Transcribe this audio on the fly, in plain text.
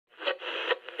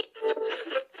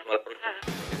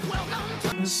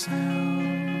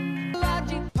sound.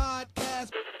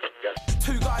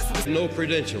 Two guys with no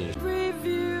credentials.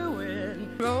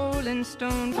 Reviewing Rolling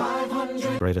Stone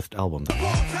 500 greatest album.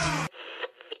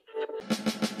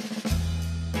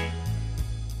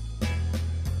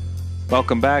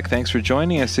 Welcome back. Thanks for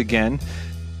joining us again.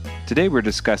 Today we're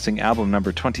discussing album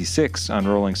number 26 on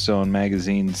Rolling Stone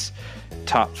magazine's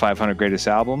top 500 greatest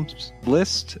albums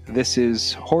list. This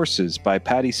is Horses by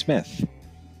Patti Smith.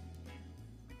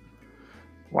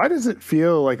 Why does it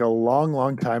feel like a long,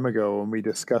 long time ago when we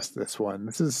discussed this one?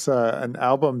 This is an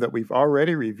album that we've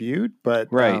already reviewed, but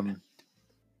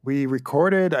we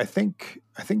recorded, I think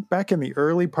back in the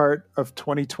early part of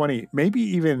 2020, maybe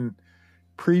even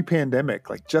pre-pandemic,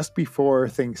 like just before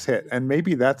things hit. And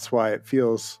maybe that's why it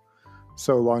feels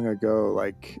so long ago.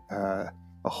 Like a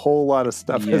whole lot of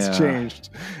stuff has changed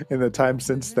in the time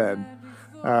since then.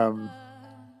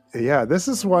 This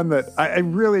is one that I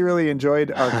really, really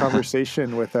enjoyed our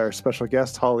conversation with our special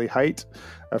guest, Hight,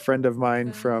 a friend of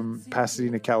mine from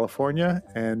Pasadena, California.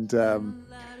 And I'm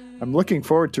looking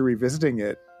forward to revisiting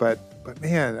it. But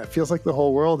man, it feels like the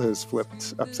whole world has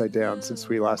flipped upside down since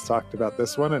we last talked about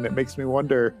this one. And it makes me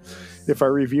wonder if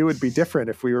our review would be different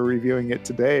if we were reviewing it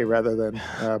today rather than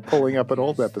pulling up an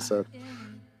old episode.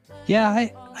 Yeah,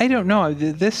 I don't know.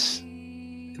 This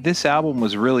album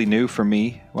was really new for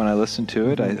me when I listened to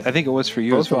it. I think it was for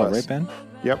you as well, right, Ben?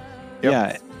 Yep.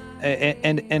 Yeah,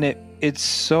 and it's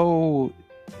so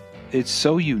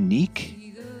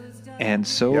unique and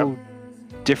so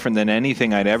different than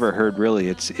anything I'd ever heard. Really,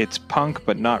 it's punk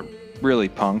but not really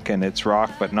punk, and it's rock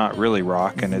but not really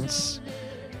rock, and it's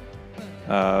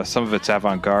some of it's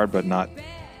avant-garde but not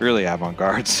really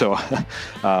avant-garde. So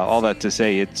all that to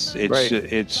say, it's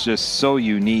just so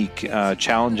unique,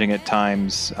 challenging at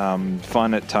times,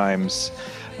 fun at times,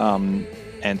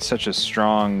 and such a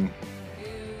strong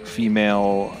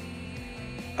female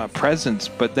presence.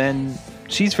 But then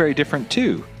she's very different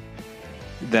too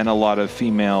than a lot of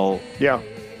female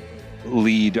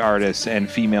lead artists and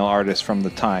female artists from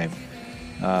the time.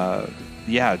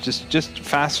 Just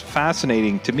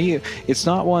fascinating to me. It's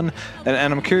not one,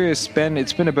 and I'm curious, Ben,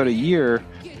 it's been about a year.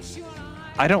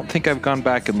 I don't think I've gone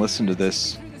back and listened to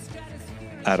this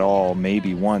at all,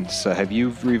 maybe once. Have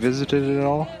you revisited it at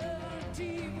all?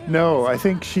 No, I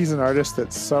think she's an artist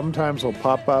that sometimes will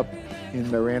pop up in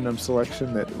the random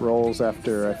selection that rolls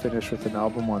after I finish with an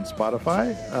album on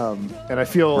Spotify. And I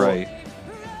feel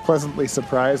pleasantly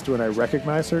surprised when I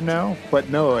recognize her now. But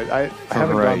no, I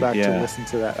haven't gone back to listen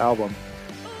to that album.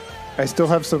 I still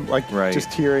have some,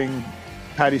 just hearing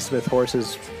Patti Smith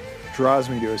Horses draws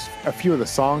me to a few of the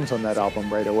songs on that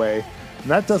album right away. And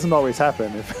that doesn't always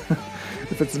happen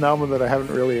if it's an album that I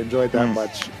haven't really enjoyed that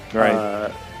much.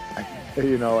 Right.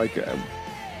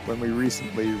 When we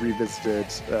recently revisited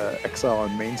Exile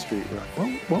on Main Street, we're like, well,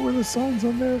 what were the songs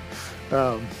on there?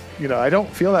 I don't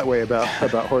feel that way about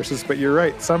Horses, but you're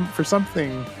right. For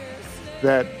something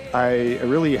that I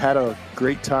really had a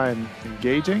great time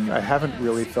engaging, I haven't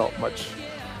really felt much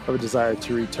of a desire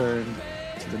to return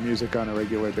to the music on a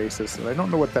regular basis, and I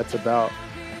don't know what that's about.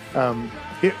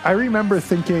 I remember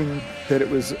thinking that it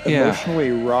was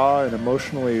emotionally raw and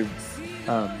emotionally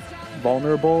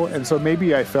vulnerable, and so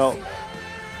maybe I felt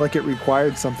like it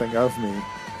required something of me.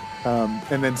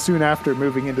 And then soon after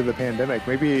moving into the pandemic,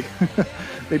 maybe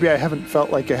I haven't felt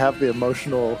like I have the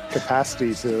emotional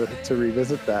capacity to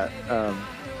revisit that.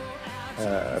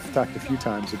 I've talked a few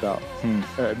times about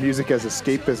music as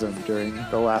escapism during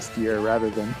the last year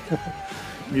rather than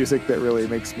music that really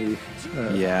makes me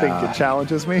think it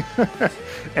challenges me.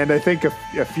 And I think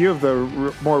a few of the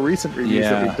more recent reviews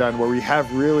that we've done where we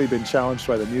have really been challenged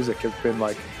by the music have been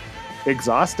like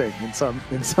exhausting in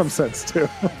some sense too.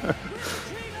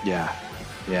 Yeah.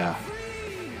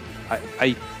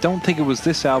 I don't think it was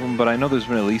this album, but I know there's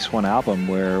been at least one album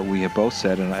where we have both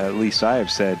said, and at least I have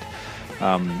said,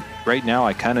 right now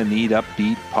I kind of need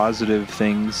upbeat, positive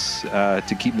things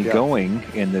to keep me going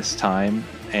in this time.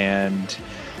 And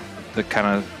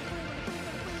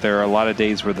there are a lot of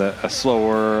days where a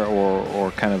slower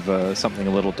or kind of something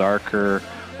a little darker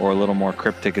or a little more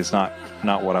cryptic is not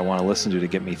what I want to listen to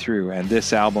get me through. And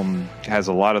this album has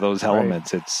a lot of those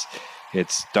elements.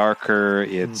 It's darker.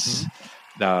 It's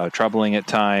troubling at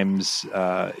times.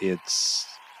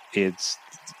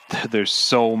 There's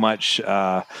so much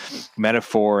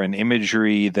metaphor and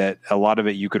imagery that a lot of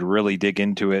it you could really dig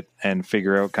into it and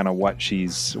figure out kind of what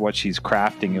she's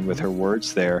crafting with her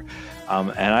words there.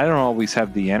 And I don't always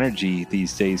have the energy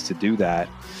these days to do that.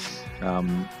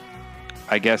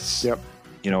 I guess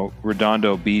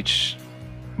Redondo Beach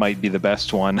might be the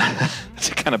best one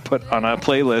to kind of put on a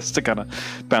playlist to kind of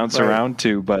bounce around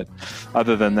to. But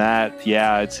other than that,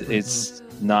 yeah, it's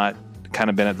not kind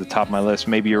of been at the top of my list.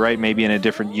 Maybe you're right. Maybe in a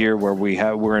different year where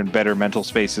we're in better mental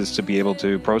spaces to be able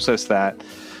to process that,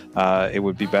 it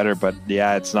would be better. But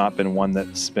yeah, it's not been one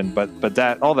that's been. But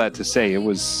that, all that to say, it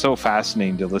was so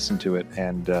fascinating to listen to it,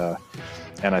 and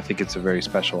I think it's a very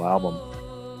special album.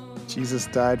 Jesus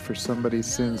died for somebody's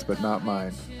sins, but not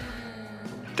mine.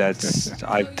 That's.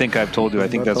 I think I've told you. I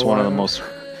think that's one of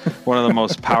the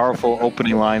most powerful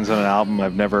opening lines on an album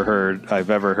I've ever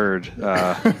heard.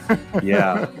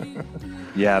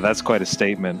 Yeah, that's quite a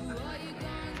statement.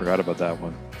 Forgot about that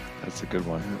one. That's a good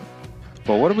one.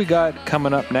 Well, what do we got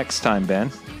coming up next time,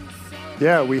 Ben?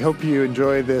 Yeah, we hope you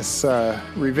enjoy this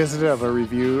revisit of a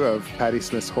review of Patti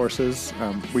Smith's Horses.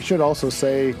 We should also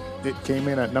say it came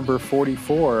in at number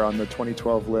 44 on the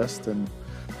 2012 list and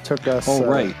took us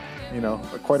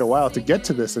quite a while to get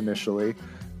to this initially.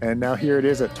 And now here it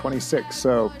is at 26.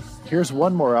 So here's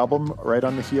one more album right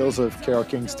on the heels of Carole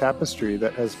King's Tapestry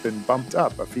that has been bumped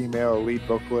up. A female lead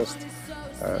vocalist,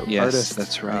 artist.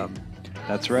 That's right.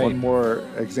 That's right. One more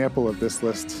example of this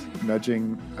list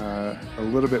nudging a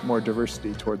little bit more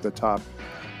diversity toward the top.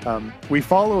 We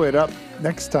follow it up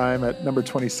next time at number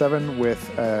 27 with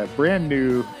a brand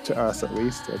new, to us at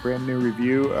least, a brand new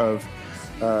review of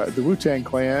the Wu-Tang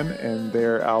Clan and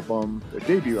their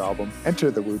debut album,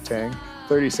 Enter the Wu-Tang,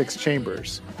 36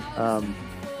 Chambers.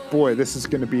 Boy, this is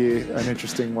going to be an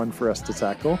interesting one for us to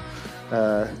tackle.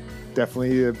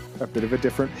 Definitely a bit of a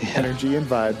different energy and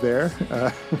vibe there.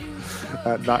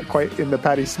 Not quite in the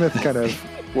Patti Smith kind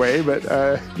of way, but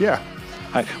yeah.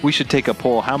 We should take a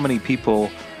poll. How many people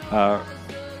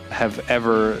have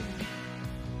ever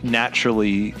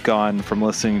naturally gone from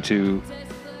listening to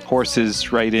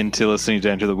Horses right into listening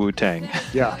to Enter the Wu-Tang?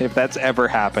 Yeah. If that's ever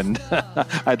happened,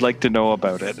 I'd like to know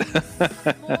about it.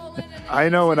 I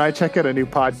know when I check out a new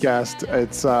podcast,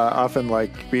 it's often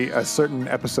like a certain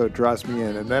episode draws me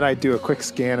in, and then I do a quick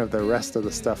scan of the rest of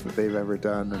the stuff that they've ever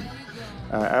done. And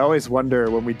I always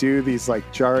wonder when we do these like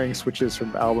jarring switches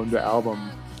from album to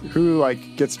album, who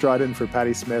like gets drawn in for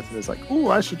Patti Smith and is like, "Ooh,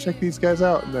 I should check these guys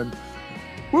out," and then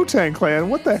Wu-Tang Clan,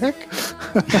 what the heck?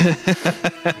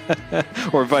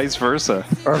 Or vice versa.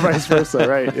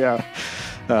 Right, yeah.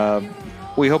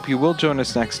 We hope you will join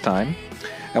us next time,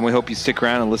 and we hope you stick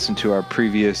around and listen to our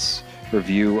previous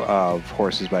review of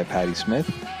Horses by Patti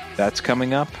Smith. That's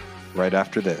coming up right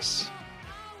after this.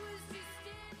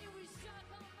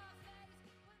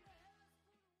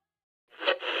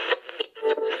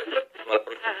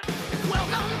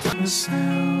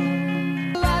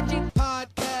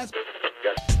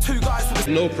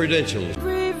 No credentials.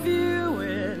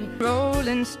 Reviewing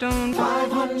Rolling Stone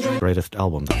 500 Greatest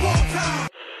albums.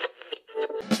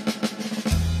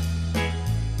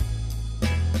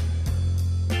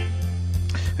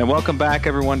 And welcome back,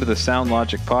 everyone, to the Sound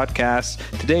Logic podcast.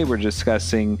 Today we're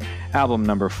discussing album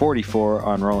number 44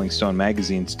 on Rolling Stone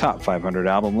magazine's top 500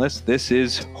 album list. This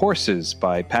is Horses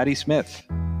by Patti Smith.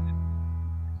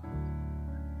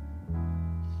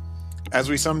 As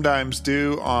we sometimes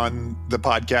do on the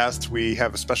podcast, we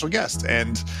have a special guest.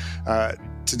 And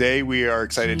today we are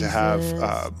excited to have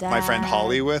my friend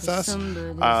Holly with us.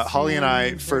 Holly and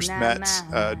I first met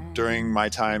during my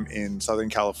time in Southern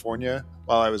California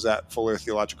while I was at Fuller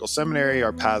Theological Seminary.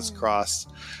 Our paths crossed.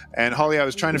 And Holly, I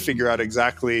was trying to figure out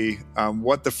exactly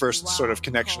what the first sort of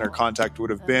connection or contact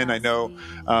would have been. I know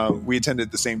we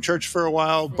attended the same church for a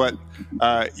while, but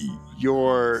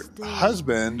your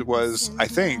husband was, I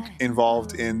think,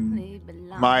 involved in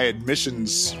my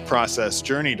admissions process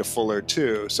journey to Fuller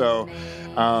too. So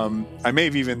I may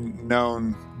have even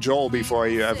known Joel before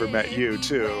I ever met you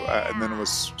too. And then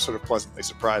was sort of pleasantly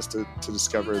surprised to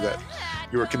discover that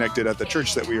you were connected at the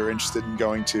church that we were interested in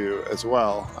going to as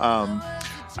well.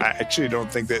 I actually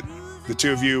don't think that the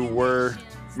two of you were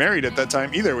married at that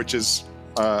time either, which is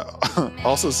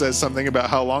also says something about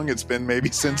how long it's been maybe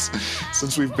since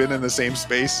we've been in the same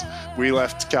space. We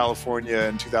left California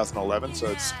in 2011, so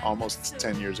it's almost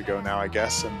 10 years ago now, I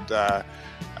guess. And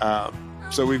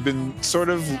so we've been sort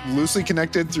of loosely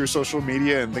connected through social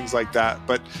media and things like that.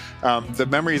 But the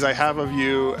memories I have of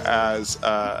you as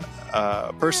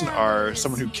a person are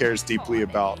someone who cares deeply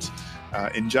about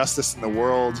injustice in the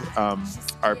world.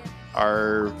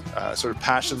 Our sort of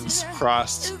passions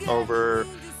crossed over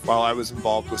while I was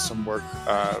involved with some work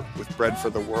with Bread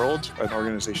for the World, an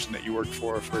organization that you worked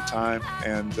for a time.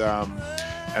 And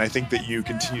I think that you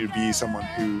continue to be someone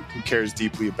who cares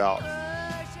deeply about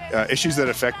issues that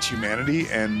affect humanity.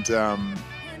 And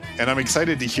I'm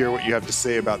excited to hear what you have to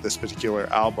say about this particular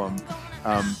album.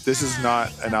 This is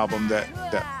not an album that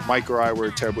Mike or I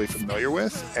were terribly familiar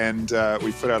with, and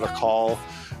we put out a call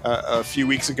a few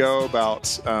weeks ago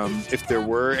about if there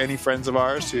were any friends of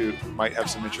ours who might have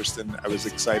some interest in. I was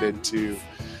excited to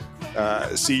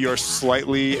see your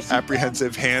slightly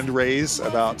apprehensive hand raise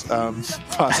about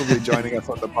possibly joining us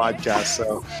on the podcast.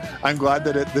 So I'm glad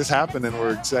that this happened, and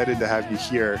we're excited to have you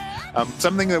here.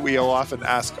 Something that we will often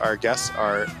ask our guests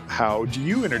are, how do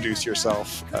you introduce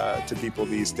yourself to people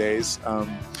these days?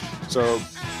 So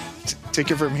take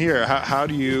it from here. How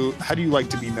do you like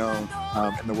to be known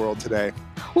in the world today?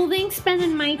 Well, thanks, Ben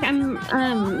and Mike. I'm,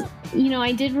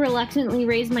 I did reluctantly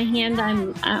raise my hand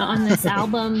on this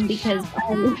album because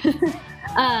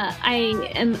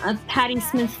I am a Patti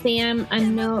Smith fan.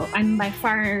 I'm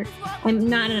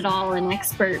not at all an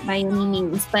expert by any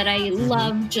means, but I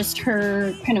love just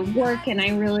her kind of work, and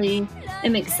I really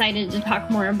am excited to talk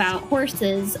more about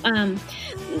horses.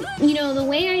 The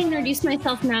way I introduce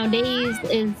myself nowadays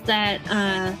is that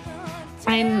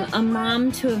I'm a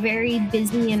mom to a very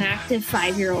busy and active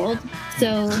 5-year-old.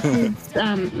 So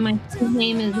my son's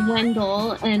name is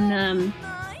Wendell, and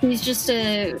he's just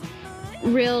a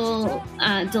real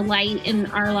delight in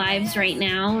our lives right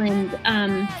now. And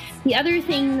the other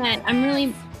thing that I'm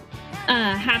really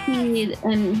happy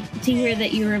and to hear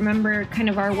that you remember kind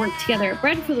of our work together at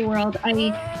Bread for the World, I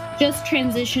just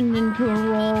transitioned into a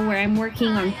role where I'm working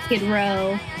on Skid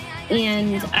Row.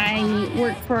 And I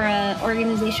work for an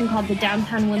organization called the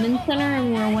Downtown Women's Center,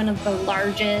 and we're one of the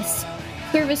largest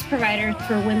service providers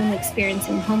for women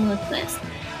experiencing homelessness.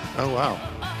 Oh, wow.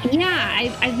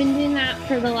 Yeah, I've been doing that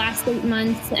for the last 8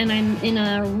 months, and I'm in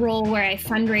a role where I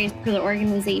fundraise for the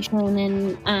organization,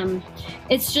 and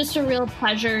it's just a real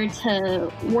pleasure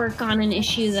to work on an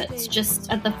issue that's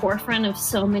just at the forefront of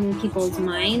so many people's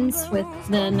minds with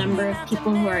the number of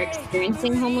people who are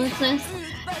experiencing homelessness.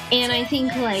 And I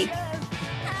think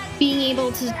being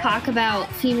able to talk about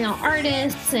female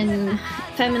artists and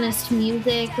feminist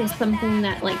music is something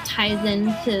that ties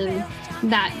into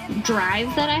that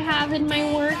drive that I have in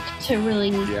my work to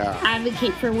really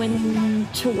advocate for women,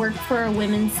 to work for a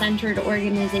women-centered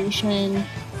organization,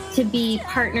 to be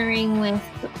partnering with,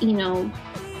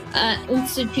 an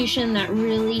institution that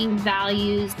really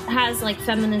has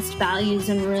feminist values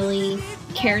and really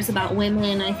cares about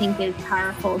women, I think is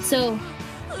powerful. So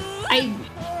I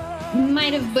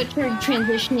might have butchered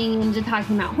transitioning into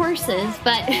talking about horses,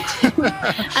 but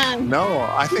no,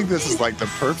 I think this is the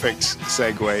perfect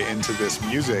segue into this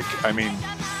music. I mean,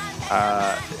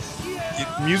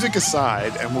 music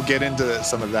aside, and we'll get into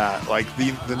some of that,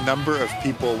 the number of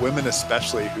people, women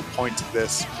especially, who point to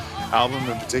this album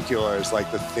in particular as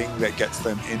the thing that gets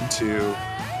them into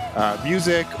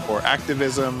music or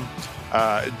activism.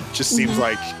 It just seems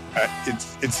like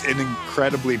it's an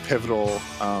incredibly pivotal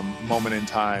moment in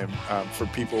time for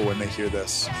people when they hear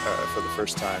this for the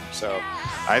first time. So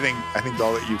I think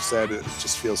all that you've said, it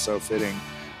just feels so fitting.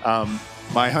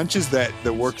 My hunch is that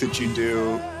the work that you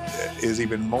do is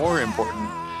even more important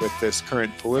with this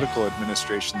current political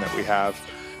administration that we have,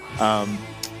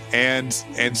 and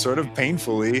sort of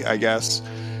painfully, I guess,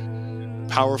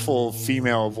 powerful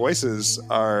female voices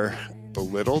are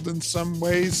belittled in some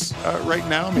ways right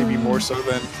now, maybe more so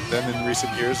than in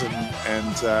recent years,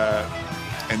 and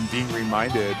being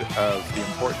reminded of the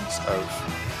importance of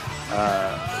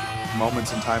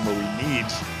moments in time where we need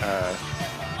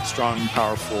strong,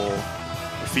 powerful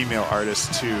female artists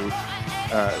to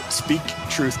speak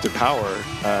truth to power.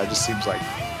 Just seems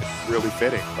really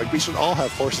fitting. We should all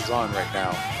have horses on right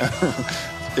now.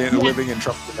 Living in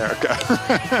Trump America.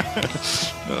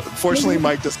 Fortunately,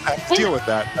 Mike doesn't have to deal with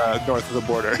that north of the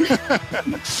border.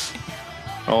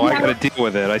 I got to deal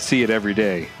with it. I see it every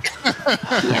day.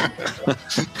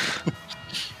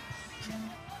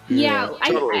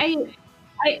 Totally.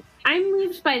 I'm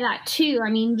moved by that too. I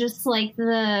mean, just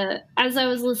as I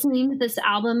was listening to this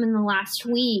album in the last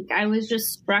week, I was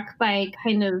just struck by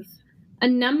kind of a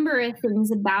number of things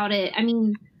about it. I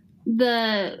mean,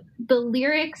 the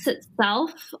lyrics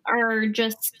itself are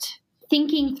just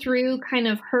thinking through kind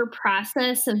of her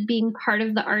process of being part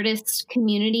of the artist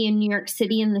community in New York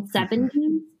City in the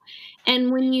 70s.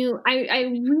 And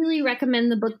I really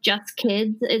recommend the book Just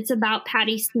Kids. It's about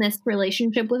Patti Smith's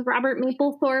relationship with Robert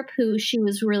Mapplethorpe, who she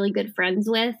was really good friends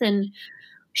with. And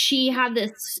she had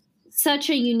such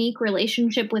a unique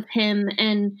relationship with him.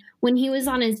 And when he was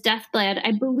on his deathbed,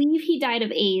 I believe he died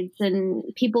of AIDS, and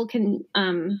people can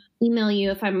email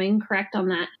you if I'm incorrect on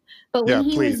that. But when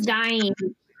he was dying,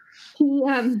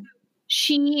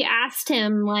 she asked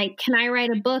him, like, can I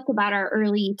write a book about our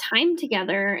early time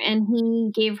together? And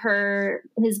he gave her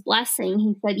his blessing.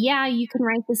 He said, yeah, you can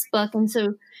write this book. And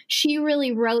so she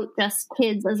really wrote Just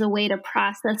Kids as a way to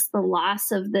process the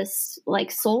loss of this,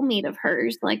 like, soulmate of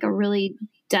hers, like a really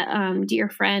dear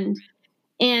friend.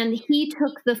 And he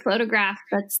took the photograph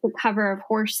that's the cover of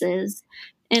Horses.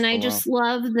 And I just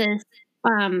love this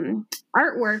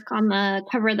artwork on the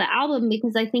cover of the album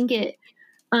because I think it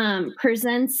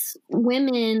presents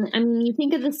women. I mean, you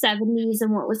think of the 70s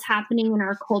and what was happening in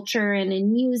our culture and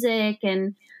in music.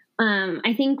 And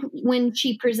I think when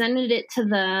she presented it to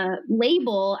the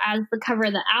label as the cover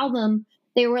of the album,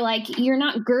 they were like, you're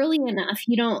not girly enough.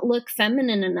 You don't look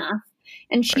feminine enough.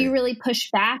 And she really pushed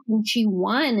back and she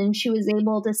won. And she was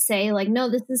able to say, like, no,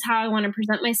 this is how I want to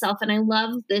present myself. And I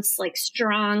love this, like,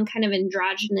 strong kind of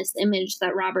androgynous image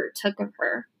that Robert took of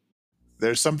her.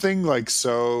 There's something, like,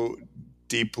 so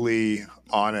deeply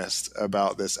honest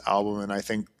about this album, and I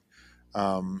think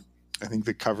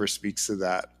the cover speaks to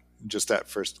that just at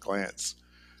first glance.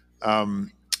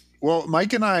 Well,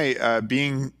 Mike and I,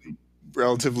 being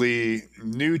relatively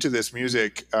new to this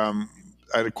music,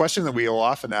 a question that we will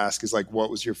often ask is, like, what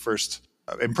was your first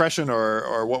impression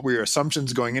or what were your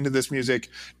assumptions going into this music?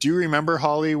 Do you remember,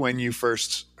 Holly, when you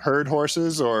first heard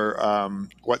Horses, or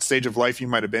what stage of life you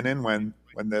might have been in when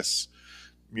this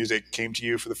music came to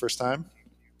you for the first time?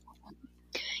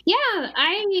 Yeah,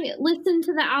 I listened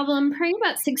to the album probably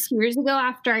about 6 years ago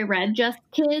after I read Just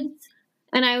Kids.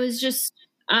 And I was just,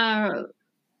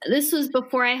 this was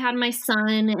before I had my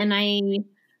son. And I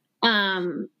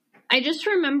just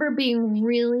remember being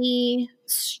really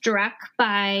struck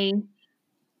by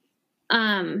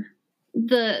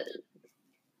the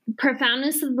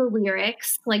profoundness of the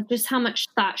lyrics, like just how much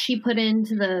thought she put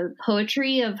into the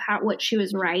poetry of what she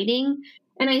was writing.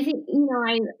 And I think,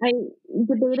 I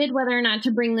debated whether or not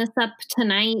to bring this up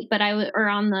tonight, or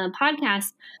on the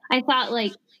podcast. I thought,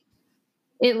 like,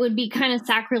 it would be kind of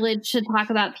sacrilege to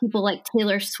talk about people like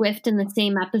Taylor Swift in the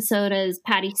same episode as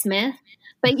Patti Smith.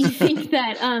 But you think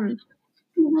that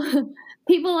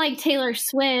people like Taylor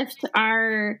Swift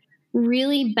are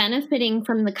really benefiting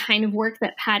from the kind of work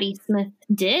that Patti Smith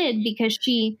did, because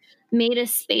she made a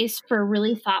space for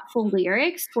really thoughtful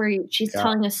lyrics where she's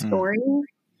telling a story.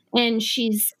 And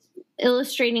she's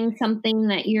illustrating something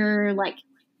that you're like,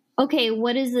 okay,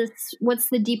 what is this? What's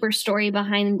the deeper story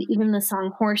behind even the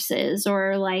song Horses?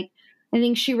 Or, like, I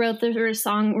think she wrote the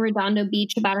song Redondo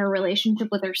Beach about her relationship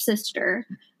with her sister.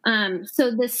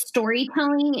 So this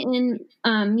storytelling in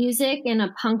music in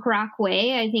a punk rock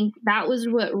way, I think that was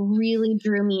what really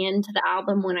drew me into the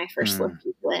album when I first listened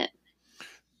to it.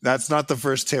 That's not the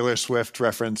first Taylor Swift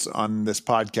reference on this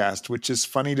podcast, which is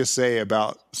funny to say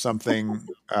about something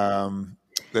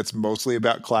that's mostly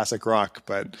about classic rock.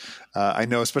 But I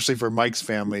know, especially for Mike's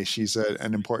family, she's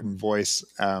an important voice,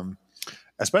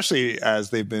 especially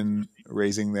as they've been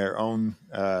raising their own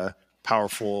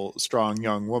powerful, strong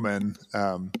young woman.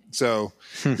 So,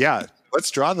 yeah, let's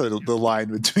draw the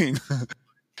line between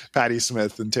Patti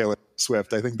Smith and Taylor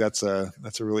Swift. I think that's a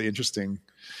really interesting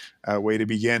way to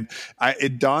begin.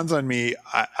 It dawns on me,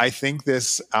 I think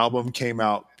this album came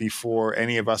out before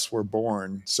any of us were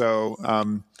born.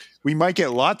 So we might get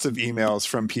lots of emails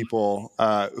from people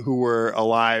who were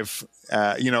alive,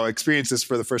 experienced this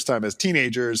for the first time as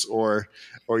teenagers or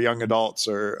young adults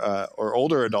or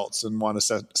older adults and want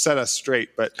to set us straight.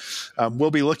 But we'll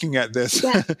be looking at this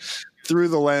through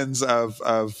the lens of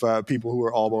people who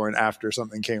were all born after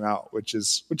something came out, which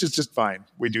is just fine.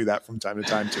 We do that from time to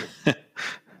time too.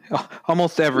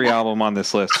 Almost every album on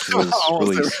this list was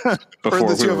released before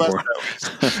we were born.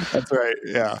 That's right.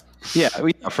 Yeah. Yeah.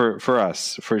 For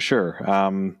us, for sure.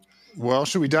 Well,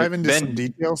 should we dive into some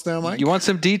details now, Mike? You want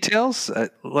some details?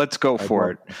 Let's go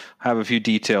for it. I have a few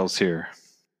details here.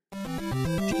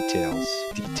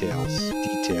 Details.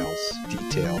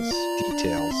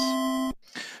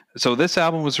 So this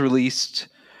album was released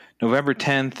November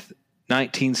 10th,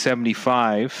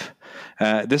 1975.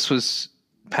 This was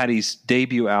Patti's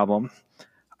debut album.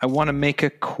 I want to make a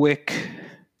quick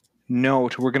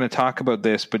note. We're going to talk about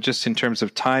this, but just in terms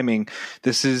of timing,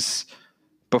 this is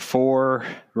before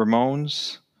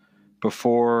Ramones,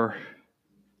 before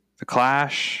The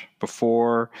Clash,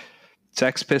 before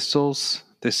Sex Pistols.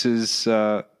 This is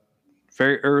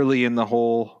very early in the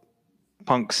whole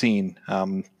punk scene.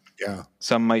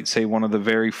 Some might say one of the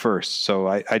very first. So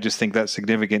I just think that's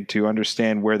significant to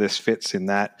understand where this fits in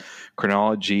that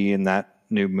chronology and that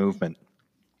new movement.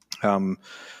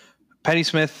 Patti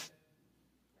Smith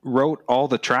wrote all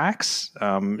the tracks.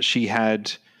 She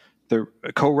had the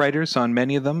co-writers on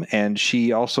many of them, and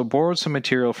she also borrowed some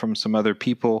material from some other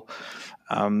people.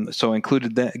 So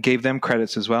gave them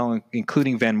credits as well,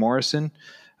 including Van Morrison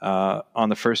on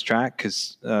the first track,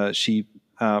 because she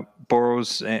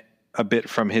borrows a bit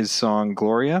from his song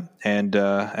Gloria, and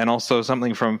also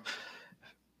something from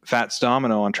Fats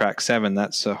Domino on track 7.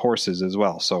 That's Horses as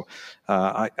well. So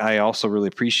I also really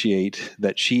appreciate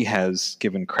that she has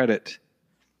given credit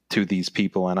to these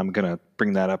people, and I'm going to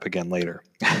bring that up again later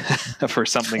for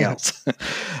something else.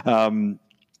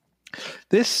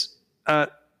 This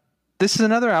is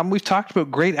another album. We've talked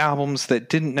about great albums that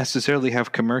didn't necessarily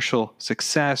have commercial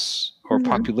success or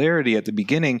popularity at the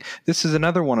beginning. This is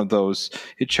another one of those.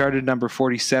 It charted number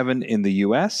 47 in the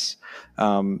US,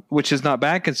 which is not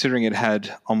bad considering it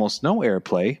had almost no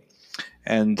airplay,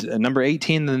 and number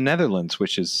 18 in the Netherlands,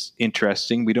 which is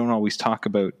interesting. We don't always talk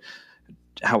about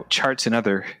how it charts in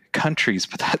other countries,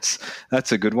 but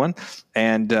that's a good one.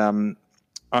 And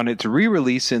on its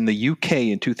re-release in the UK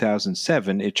in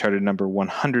 2007, it charted number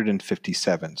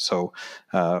 157. So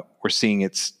we're seeing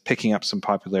it's picking up some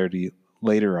popularity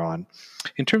later on.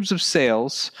 In terms of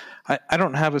sales, I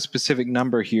don't have a specific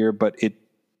number here, but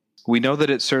we know that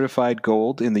it's certified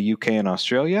gold in the UK and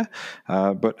Australia,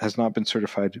 but has not been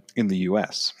certified in the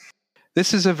US.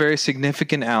 This is a very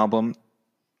significant album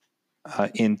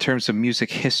in terms of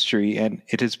music history, and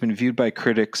it has been viewed by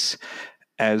critics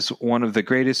as one of the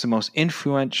greatest and most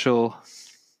influential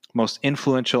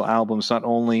albums, not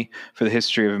only for the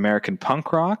history of American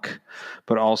punk rock,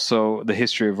 but also the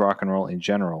history of rock and roll in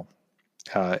general.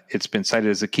 It's been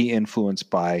cited as a key influence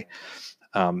by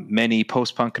many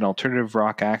post-punk and alternative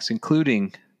rock acts,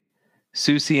 including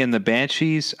Susie and the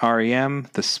Banshees, R.E.M.,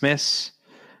 The Smiths,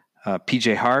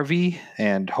 PJ Harvey,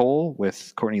 and Hole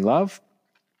with Courtney Love.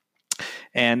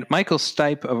 And Michael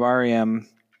Stipe of R.E.M.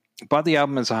 bought the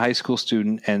album as a high school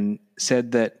student and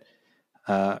said that,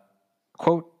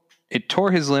 quote, it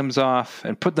tore his limbs off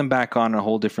and put them back on in a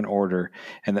whole different order,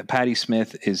 and that Patti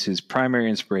Smith is his primary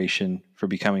inspiration for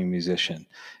becoming a musician.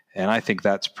 And I think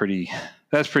that's pretty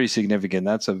significant.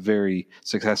 That's a very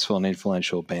successful and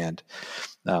influential band.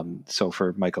 So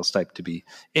for Michael Stipe to be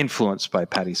influenced by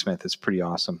Patti Smith is pretty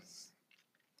awesome.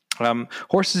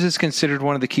 Horses is considered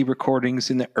one of the key recordings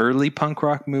in the early punk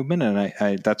rock movement, and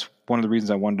I that's one of the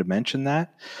reasons I wanted to mention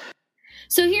that.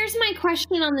 So here's my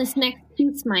question on this next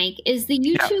piece, Mike. Is the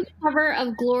YouTube cover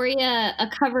of Gloria a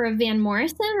cover of Van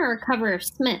Morrison or a cover of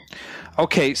Smith?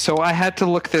 Okay, so I had to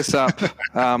look this up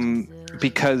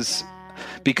because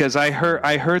I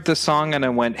heard the song and I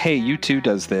went, hey, U2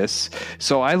 does this.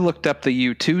 So I looked up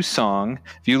the U2 song.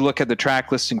 If you look at the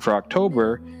track listing for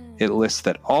October, it lists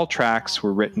that all tracks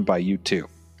were written by U2.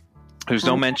 There's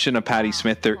no mention of Patti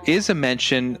Smith. There is a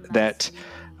mention that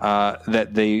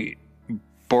they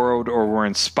borrowed or were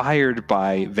inspired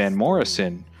by Van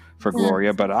Morrison for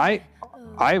Gloria, but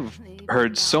I've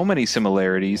heard so many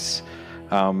similarities.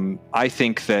 I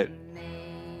think that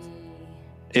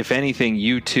if anything,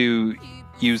 U2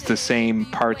 used the same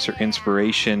parts or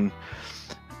inspiration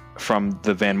from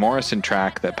the Van Morrison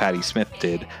track that Patti Smith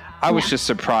did. I was just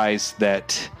surprised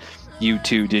that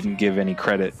U2 didn't give any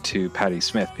credit to Patti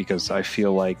Smith, because I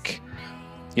feel like,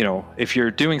 you know, if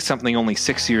you're doing something only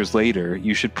 6 years later,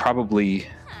 you should probably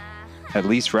at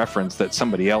least reference that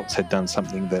somebody else had done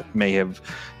something that may have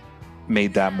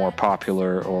made that more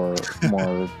popular or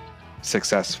more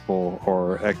successful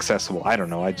or accessible. I don't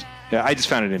know. I just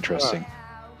found it interesting.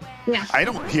 Yeah. I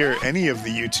don't hear any of the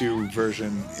U2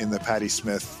 version in the Patti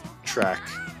Smith track,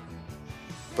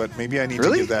 but maybe I need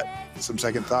to give that some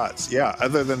second thoughts. Yeah,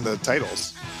 other than the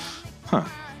titles. Huh.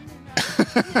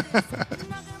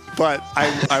 But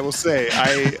I will say,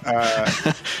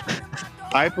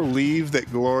 I believe that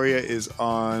Gloria is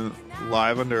on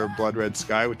Live Under a Blood Red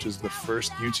Sky, which is the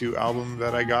first U2 album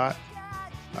that I got.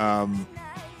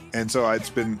 And so it's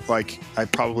been like, I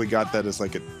probably got that as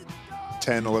like a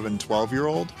 10, 11,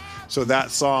 12-year-old. So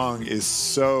that song is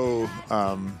so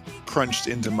crunched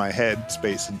into my head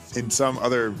space in some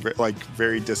other like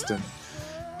very distant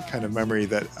kind of memory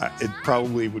that it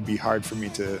probably would be hard for me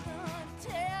to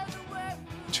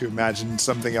imagine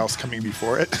something else coming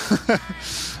before it.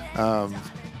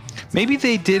 Maybe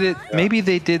they did it. Yeah. Maybe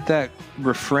they did that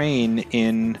refrain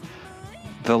in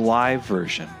the live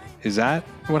version. Is that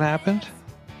what happened?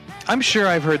 I'm sure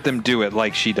I've heard them do it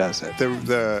like she does it.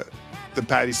 The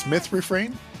Patti Smith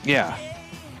refrain? Yeah.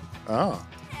 Oh.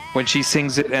 When she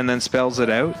sings it and then spells it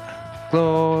out.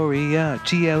 Gloria,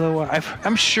 Glory.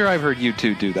 I'm sure I've heard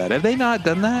U2 do that. Have they not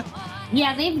done that?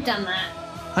 Yeah, they've done that.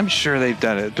 I'm sure they've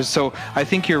done it. But so I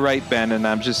think you're right, Ben, and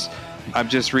I'm just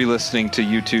re-listening to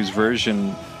U2's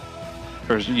version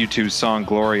or U2's song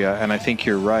Gloria, and I think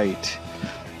you're right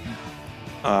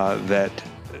that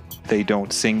they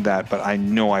don't sing that, but I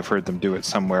know I've heard them do it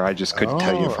somewhere. I just couldn't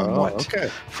tell you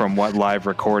from what live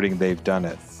recording they've done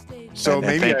it. So and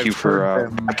maybe thank I've you for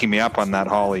heard them- backing me up on that,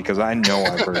 Holly, because I know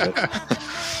I've heard it.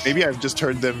 Maybe I've just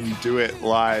heard them do it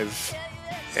live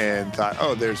and thought,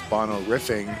 oh, there's Bono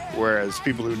riffing, whereas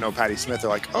people who know Patti Smith are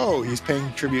like, oh, he's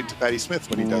paying tribute to Patti Smith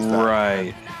when he does that.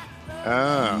 Right.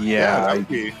 Yeah, that would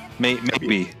be...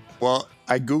 Maybe. Well,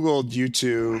 I Googled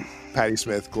U2 Patti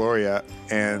Smith Gloria,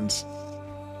 and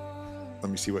let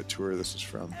me see what tour this is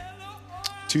from.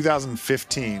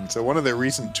 2015. So one of their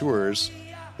recent tours,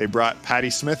 they brought Patti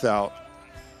Smith out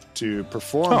to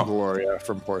perform Gloria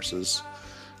from Horses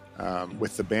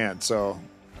with the band. So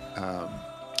I'll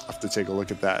have to take a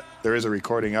look at that. There is a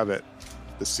recording of it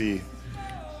to see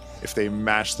if they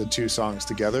mash the two songs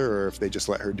together or if they just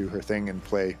let her do her thing and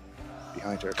play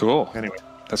behind her. Cool. Anyway,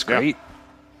 that's great.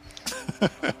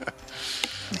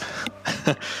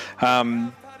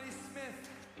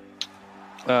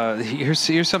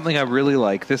 Here's something I really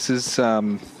like. This is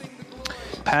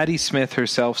Patti Smith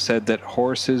herself said that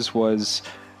Horses was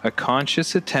a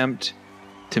conscious attempt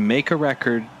to make a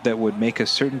record that would make a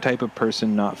certain type of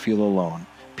person not feel alone.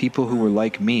 People who were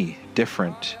like me,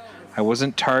 different. I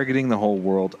wasn't targeting the whole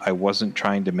world. I wasn't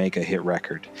trying to make a hit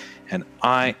record. And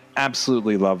I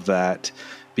absolutely love that,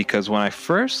 because when I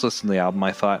first listened to the album,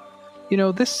 I thought,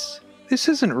 this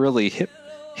isn't really hit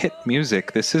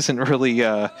music. This isn't really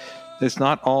it's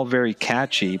not all very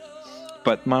catchy.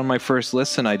 But on my first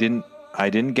listen, I didn't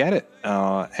get it.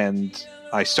 And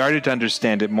I started to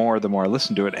understand it more the more I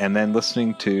listened to it, and then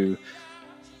listening to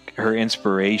her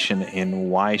inspiration in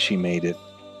why she made it,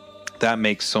 that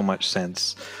makes so much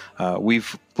sense.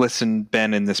 We've listened,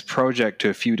 Ben, in this project to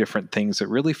a few different things that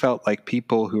really felt like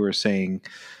people who are saying,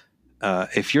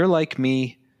 if you're like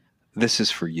me, this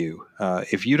is for you.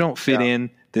 If you don't fit in,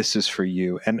 this is for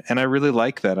you. And I really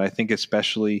like that. I think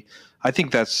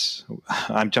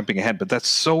I'm jumping ahead, but that's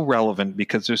so relevant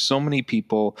because there's so many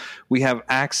people. We have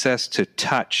access to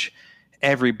touch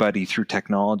everybody through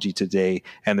technology today,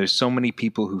 and there's so many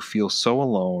people who feel so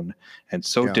alone and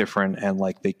so different, and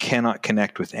like they cannot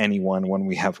connect with anyone when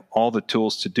we have all the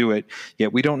tools to do it,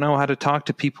 yet we don't know how to talk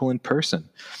to people in person.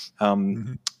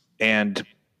 And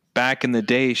back in the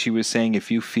day, she was saying, if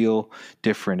you feel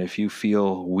different, if you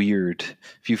feel weird,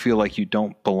 if you feel like you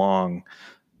don't belong,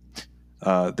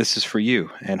 this is for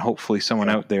you. And hopefully someone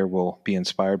out there will be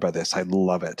inspired by this. I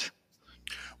love it.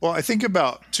 Well, I think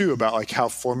about like how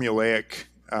formulaic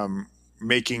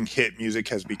making hit music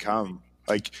has become.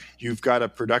 Like, you've got a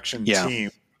production team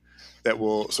that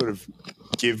will sort of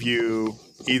give you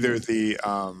either the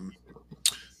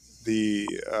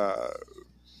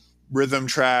rhythm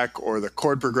track or the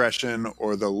chord progression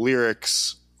or the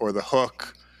lyrics or the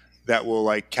hook that will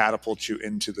like catapult you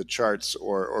into the charts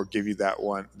or give you that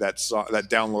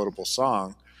downloadable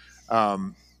song.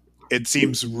 It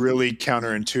seems really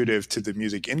counterintuitive to the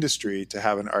music industry to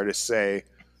have an artist say,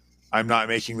 I'm not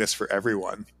making this for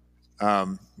everyone.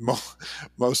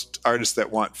 Most artists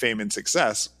that want fame and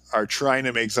success are trying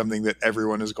to make something that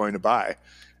everyone is going to buy.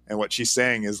 And what she's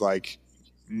saying is like,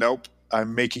 nope,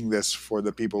 I'm making this for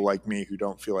the people like me who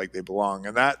don't feel like they belong.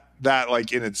 And that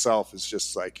like in itself is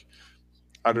just like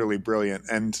utterly brilliant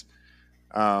and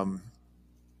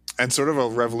sort of a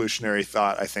revolutionary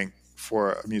thought, I think,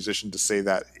 for a musician to say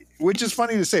that, which is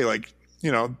funny to say. Like,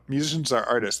 musicians are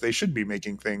artists. They should be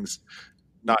making things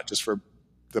not just for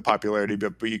the popularity,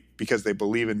 but because they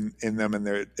believe in them and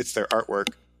it's their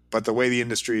artwork. But the way the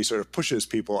industry sort of pushes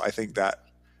people, I think that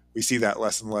we see that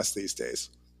less and less these days.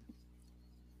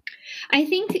 I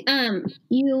think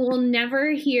you will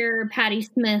never hear Patti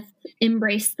Smith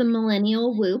embrace the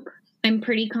millennial whoop. I'm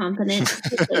pretty confident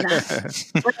to say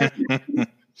that.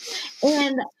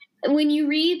 And when you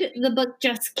read the book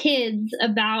Just Kids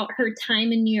about her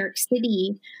time in New York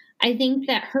City, I think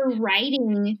that her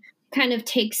writing kind of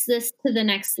takes this to the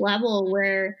next level,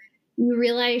 where you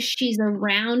realize she's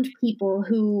around people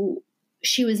who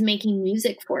she was making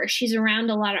music for. She's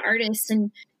around a lot of artists,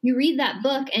 and you read that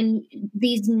book and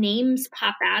these names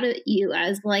pop out at you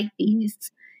as like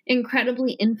these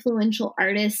incredibly influential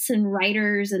artists and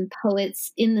writers and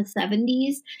poets in the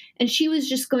 70s. And she was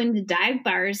just going to dive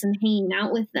bars and hanging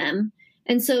out with them.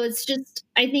 And so it's just,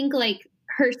 I think like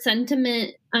her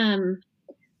sentiment, when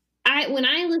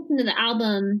I listen to the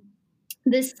album,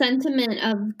 this sentiment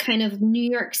of kind of New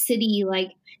York City,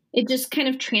 like it just kind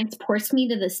of transports me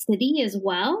to the city as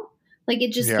well. Like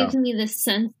it just gives me this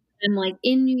sense that I'm like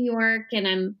in New York and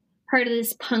I'm part of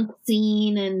this punk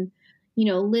scene, and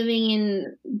living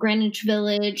in Greenwich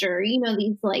Village or,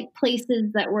 these like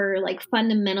places that were like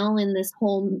fundamental in this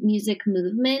whole music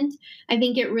movement. I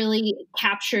think it really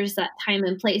captures that time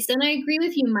and place. And I agree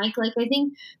with you, Mike. Like, I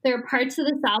think there are parts of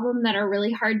this album that are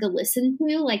really hard to listen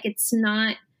to. Like, it's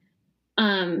not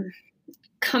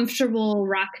comfortable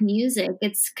rock music.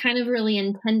 It's kind of really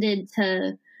intended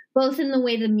to, both in the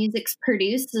way the music's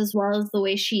produced as well as the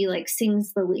way she like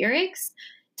sings the lyrics,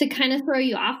 to kind of throw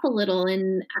you off a little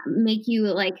and make you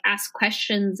like ask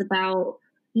questions about,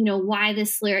 why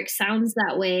this lyric sounds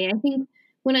that way. I think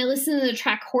when I listen to the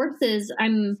track Horses,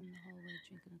 did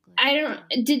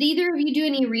either of you do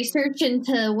any research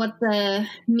into what the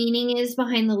meaning is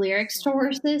behind the lyrics to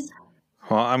Horses?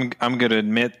 Well, I'm going to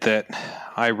admit that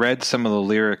I read some of the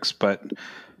lyrics, but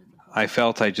I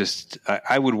felt I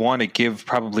would want to give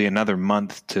probably another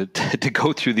month to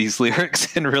go through these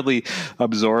lyrics and really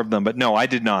absorb them. But no, I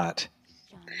did not.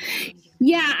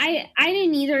 Yeah, I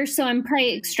didn't either. So I'm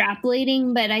probably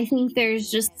extrapolating, but I think there's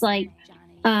just like,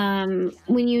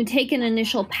 when you take an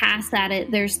initial pass at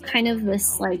it, there's kind of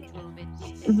this like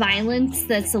violence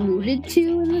that's alluded to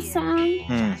in the song.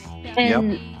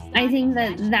 And yep. I think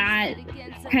that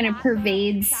kind of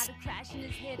pervades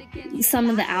some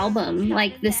of the album,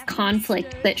 like this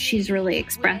conflict that she's really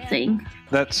expressing.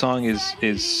 That song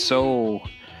is so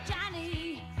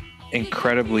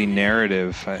incredibly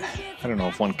narrative. I don't know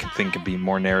if one thing could be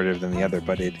more narrative than the other,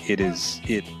 but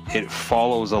it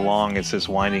follows along. It's this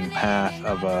winding path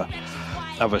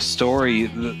of a story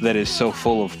that is so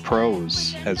full of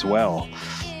prose as well,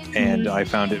 and I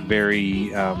found it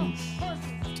very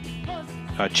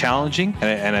challenging,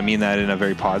 and I mean that in a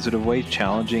very positive way,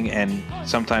 challenging and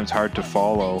sometimes hard to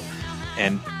follow,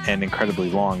 and incredibly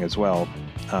long as well.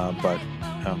 But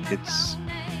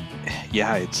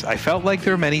I felt like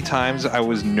there were many times I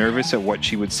was nervous at what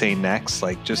she would say next,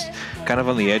 like just kind of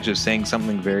on the edge of saying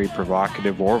something very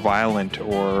provocative or violent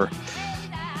or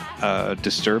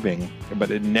disturbing,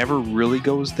 but it never really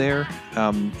goes there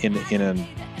in an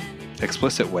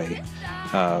explicit way.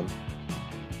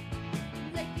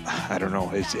 I don't know.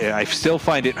 I still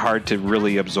find it hard to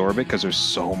really absorb it because there's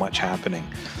so much happening.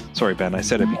 Sorry, Ben, I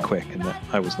said I'd be quick, and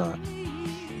I was not.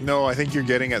 No, I think you're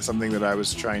getting at something that I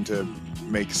was trying to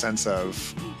make sense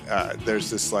of. There's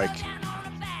this, like,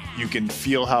 you can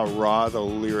feel how raw the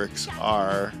lyrics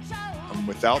are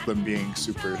without them being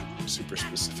super, super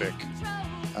specific.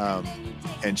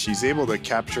 And she's able to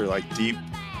capture, like, deep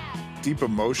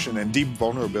emotion and deep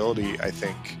vulnerability, I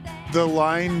think. The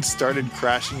line started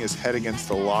crashing his head against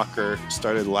the locker,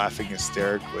 started laughing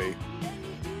hysterically.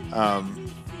 I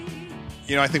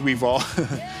think we've all,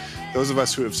 those of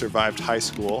us who have survived high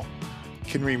school,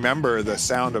 can remember the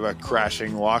sound of a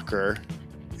crashing locker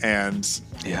and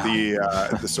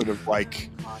the sort of like,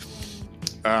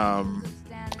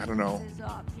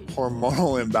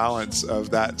 hormonal imbalance of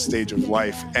that stage of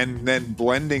life, and then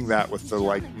blending that with the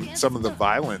like some of the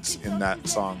violence in that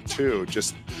song too,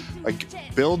 just like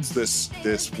builds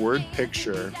this word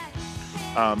picture.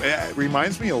 It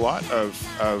reminds me a lot of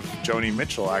Joni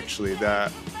Mitchell, actually,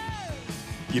 that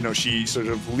she sort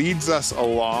of leads us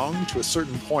along to a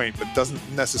certain point, but doesn't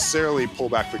necessarily pull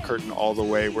back the curtain all the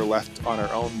way. We're left on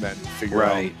our own then to figure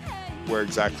out where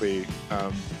exactly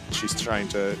she's trying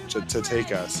to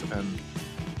take us. And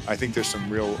I think there's some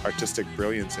real artistic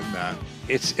brilliance in that.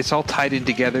 It's all tied in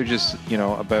together, just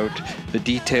about the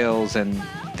details and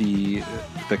the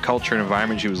culture and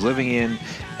environment she was living in,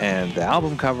 and the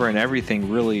album cover and everything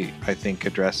really, I think,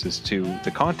 addresses to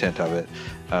the content of it.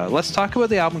 Let's talk about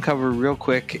the album cover real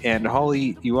quick. And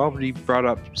Holly, you already brought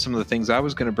up some of the things I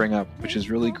was going to bring up, which is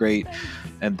really great,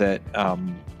 and that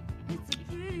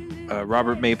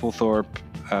Robert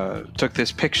Mapplethorpe took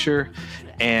this picture.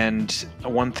 And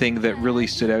one thing that really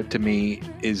stood out to me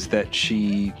is that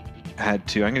she had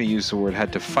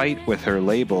to fight with her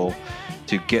label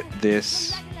to get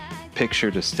this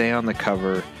picture to stay on the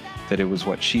cover, that it was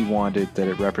what she wanted, that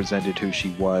it represented who she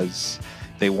was.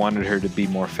 They wanted her to be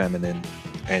more feminine,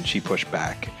 and she pushed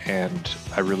back. And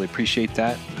I really appreciate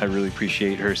that. I really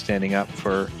appreciate her standing up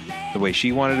for the way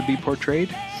she wanted to be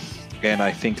portrayed. And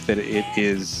I think that it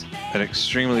is an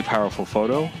extremely powerful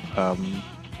photo.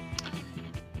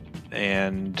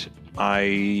 And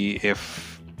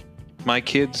if my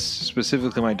kids,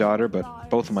 specifically my daughter, but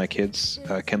both of my kids,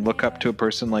 can look up to a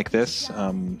person like this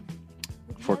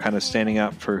for kind of standing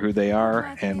up for who they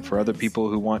are and for other people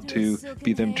who want to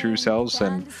be them true selves,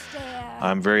 and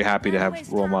I'm very happy to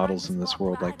have role models in this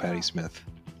world like Patti Smith.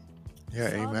 Yeah,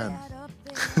 amen.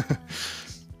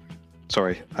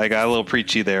 Sorry, I got a little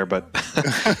preachy there, but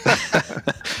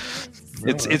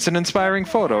it's an inspiring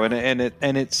photo, and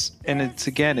it's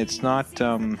again, it's not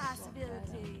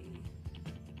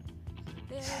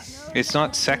it's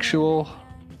not sexual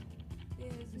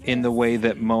in the way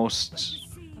that most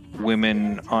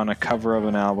women on a cover of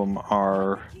an album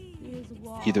are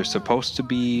either supposed to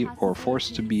be or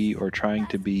forced to be or trying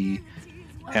to be.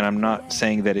 And I'm not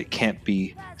saying that it can't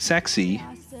be sexy.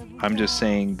 I'm just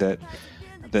saying that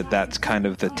that's kind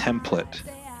of the template,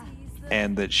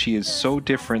 and that she is so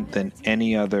different than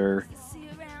any other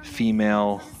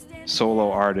female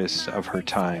solo artist of her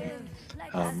time.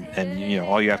 And you know,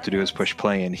 all you have to do is push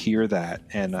play and hear that,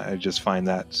 and I just find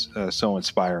that so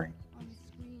inspiring.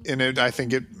 And I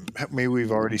think maybe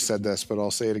we've already said this, but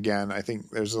I'll say it again. I think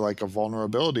there's like a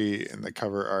vulnerability in the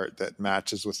cover art that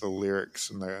matches with the lyrics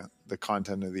and the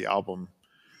content of the album.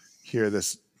 Here,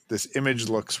 this image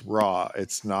looks raw.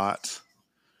 It's not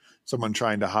someone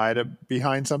trying to hide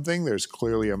behind something. There's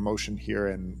clearly emotion here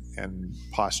and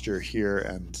posture here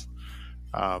and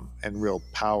real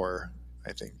power,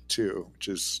 I think, too,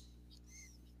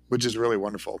 which is really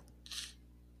wonderful.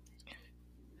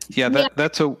 Yeah,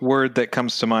 that's a word that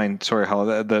comes to mind. Sorry,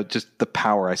 Hala, just the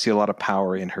power. I see a lot of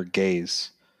power in her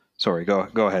gaze. Sorry, go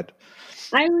ahead.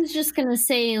 I was just going to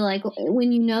say, like,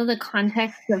 when you know the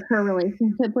context of her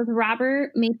relationship with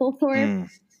Robert Mapplethorpe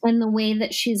and the way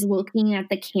that she's looking at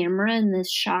the camera in this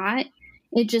shot,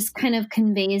 it just kind of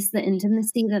conveys the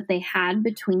intimacy that they had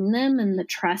between them and the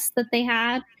trust that they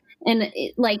had. And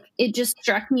it just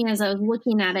struck me as I was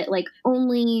looking at it, like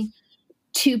only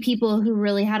two people who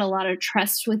really had a lot of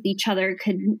trust with each other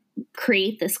could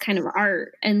create this kind of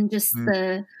art. And just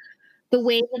the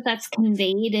way that that's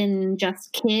conveyed in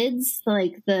Just Kids,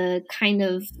 like the kind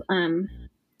of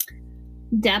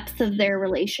depth of their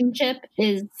relationship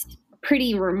is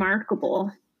pretty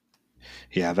remarkable.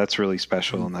 Yeah, that's really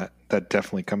special, and that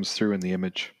definitely comes through in the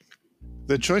image.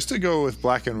 The choice to go with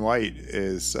black and white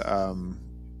is, I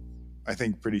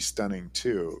think, pretty stunning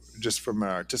too, just from an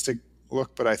artistic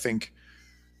look. But I think,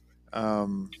 I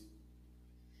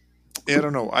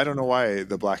don't know why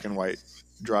the black and white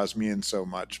draws me in so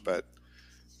much, but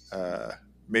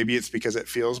maybe it's because it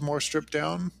feels more stripped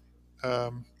down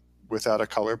without a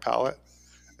color palette.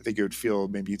 I think it would feel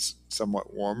maybe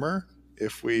somewhat warmer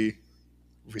if we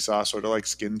saw sort of like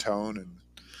skin tone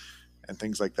and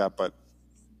things like that. But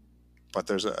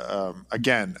there's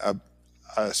again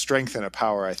a strength and a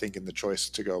power, I think, in the choice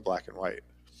to go black and white.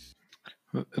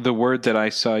 The word that I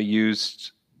saw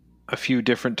used a few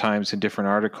different times in different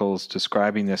articles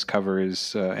describing this cover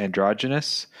is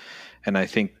androgynous, and I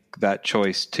think that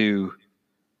choice too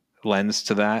lends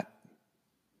to that.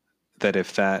 That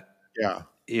if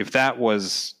that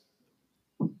was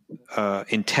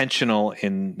intentional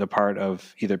in the part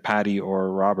of either Patti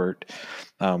or Robert,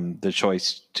 the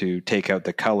choice to take out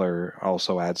the color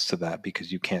also adds to that,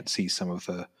 because you can't see some of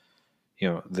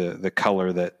the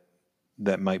color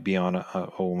that might be on a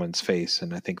woman's face,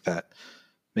 and I think that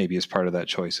maybe is part of that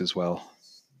choice as well.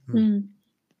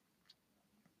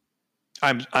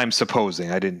 I'm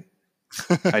supposing. I didn't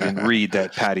read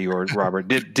that Patti or Robert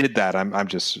did that. I'm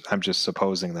just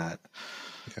supposing that.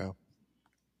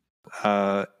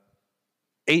 Yeah.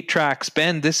 8 tracks.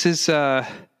 Ben, this is 8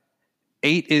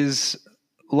 is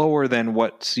lower than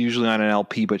what's usually on an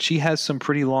LP, but she has some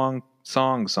pretty long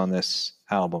songs on this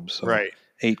album. So right.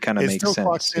 8 kind of makes sense. It still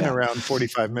clocks in around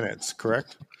 45 minutes,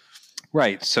 correct?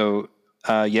 Right. So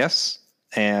yes,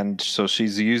 and so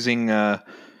she's using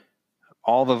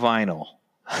all the vinyl.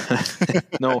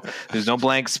 No, there's no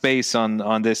blank space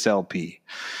on this LP.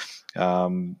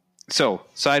 So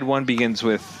side 1 begins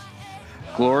with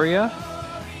Gloria.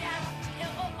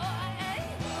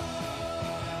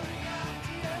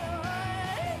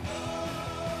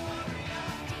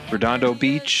 Redondo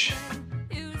Beach.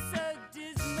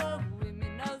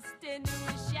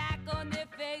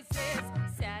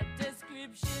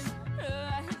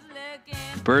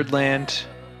 Birdland.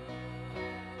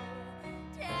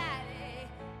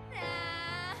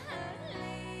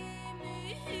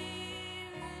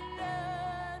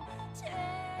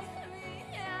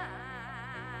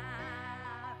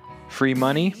 Free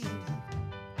Money.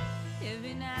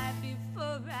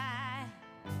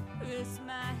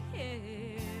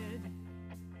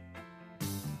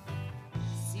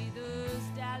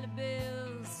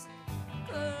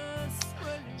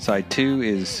 Side 2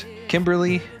 is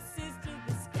Kimberly.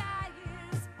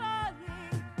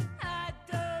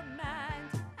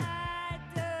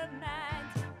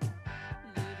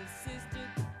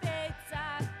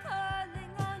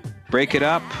 Break It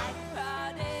Up.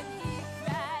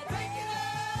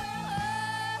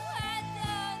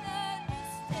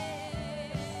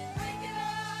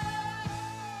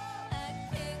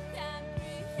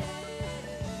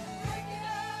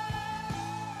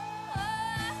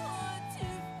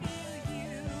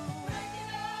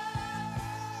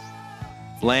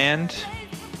 Land,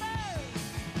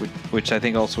 which I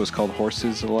think also was called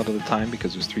Horses a lot of the time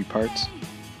because it was 3 parts.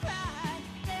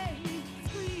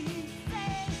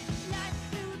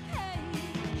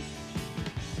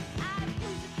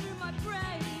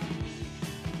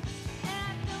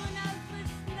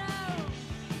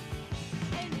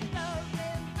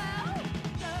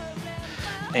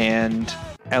 And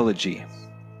Elegy.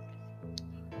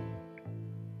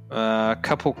 A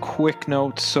couple quick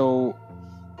notes. So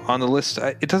on the list,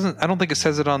 I don't think it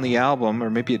says it on the album, or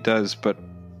maybe it does, but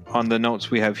on the notes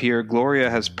we have here, Gloria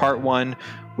has part 1,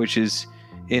 which is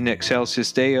In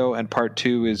Excelsis Deo, and part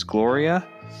 2 is Gloria.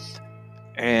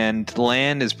 And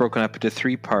Land is broken up into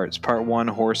 3 parts. Part 1,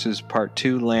 Horses. Part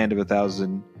 2, Land of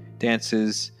 1,000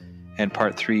 Dances. And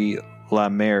part 3, La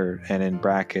Merde, and in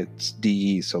brackets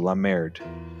DE, so La Merde,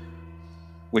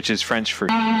 which is French for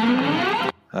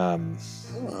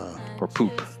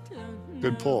poop.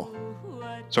 Good pull.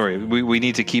 Sorry, we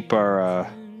need to keep our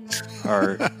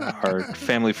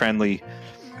family friendly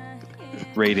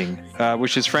rating,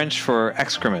 which is French for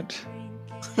excrement.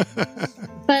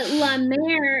 But La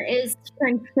Mer is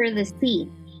French for the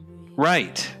sea.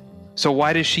 Right. So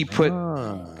why does she put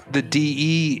the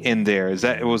DE in there?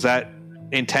 Was that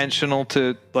intentional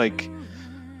to like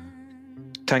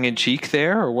tongue in cheek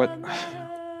there, or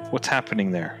what's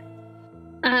happening there?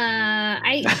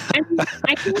 I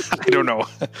think I don't know.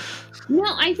 No,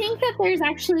 I think that there's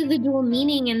actually the dual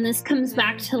meaning, and this comes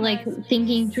back to like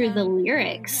thinking through the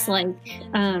lyrics. Like,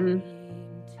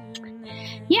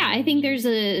 yeah, I think there's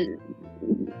a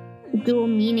dual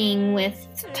meaning with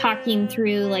talking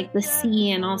through like the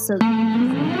sea and also.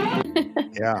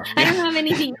 Yeah. I don't have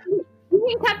anything. You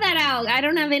can cut that out. I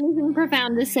don't have anything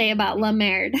profound to say about La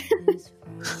Merde.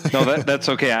 No, that's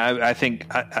okay. I think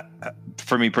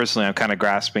for me personally, I'm kind of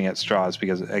grasping at straws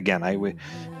because again, I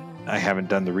haven't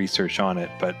done the research on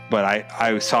it, but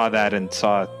I saw that and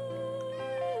saw,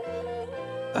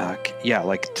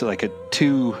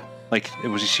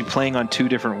 was she playing on 2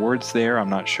 different words there? I'm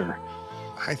not sure.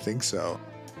 I think so.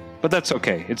 But that's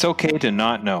okay. It's okay to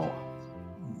not know.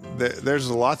 There's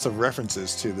lots of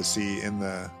references to the sea in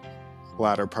the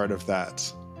latter part of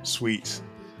that suite.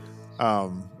 But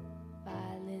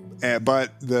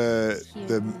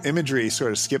the imagery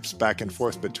sort of skips back and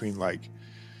forth between like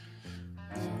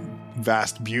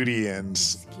vast beauty and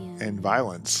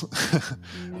violence,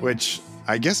 which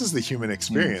I guess is the human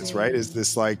experience, right? Is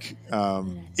this like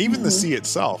even the sea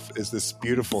itself is this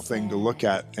beautiful thing to look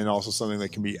at, and also something that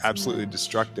can be absolutely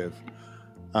destructive.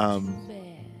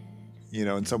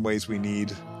 In some ways we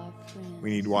need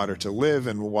water to live,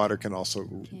 and water can also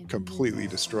completely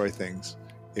destroy things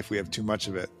if we have too much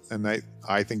of it. And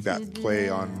I think that play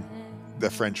on the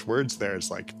French words there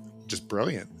is like just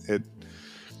brilliant.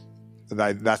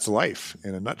 That's life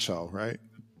in a nutshell, right?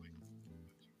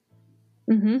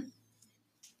 Mm-hmm.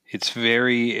 It's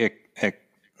very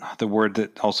the word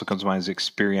that also comes to mind is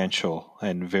experiential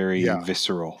and very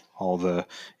visceral. All the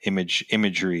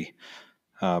imagery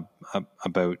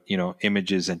about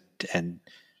images and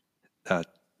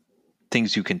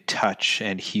things you can touch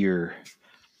and hear.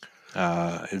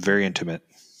 Very intimate.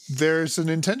 There's an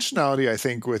intentionality, I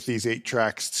think, with these 8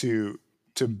 tracks to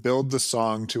build the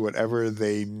song to whatever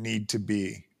they need to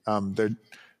be. There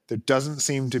doesn't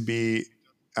seem to be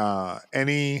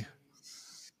any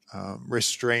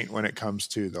restraint when it comes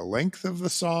to the length of the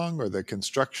song or the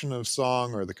construction of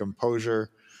song or the composure.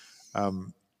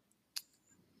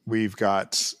 We've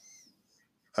got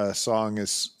a song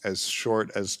as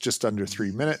short as just under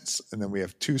 3 minutes, and then we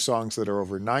have 2 songs that are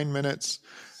over 9 minutes,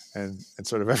 and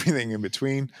sort of everything in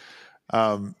between.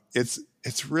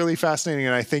 It's really fascinating,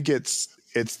 and I think it's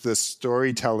the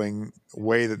storytelling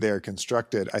way that they are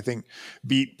constructed. I think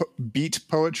beat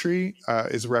poetry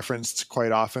is referenced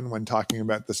quite often when talking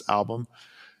about this album.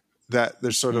 That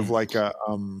there's sort of like a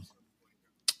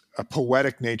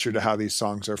poetic nature to how these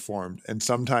songs are formed, and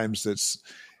sometimes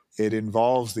it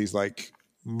involves these like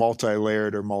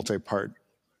multi-layered or multi-part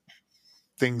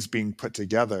things being put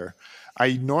together.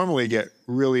 I normally get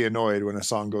really annoyed when a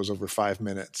song goes over 5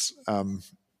 minutes.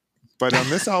 But on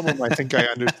this album, I think I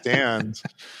understand,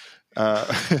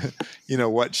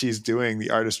 what she's doing,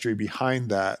 the artistry behind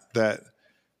that, the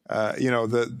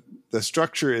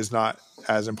structure is not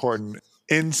as important.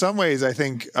 In some ways, I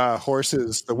think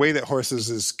Horses, the way that Horses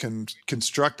is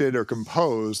constructed or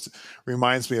composed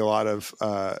reminds me a lot of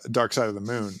Dark Side of the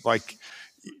Moon. Like,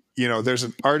 there's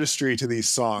an artistry to these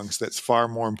songs that's far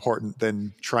more important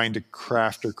than trying to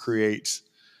craft or create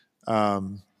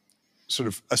sort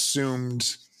of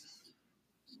assumed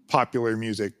popular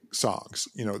music songs.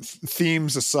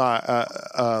 Themes aside,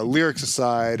 lyrics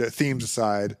aside, themes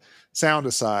aside, sound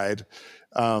aside,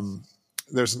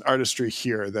 there's an artistry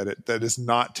here that is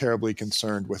not terribly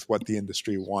concerned with what the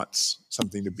industry wants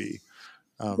something to be.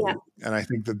 And I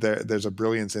think that there's a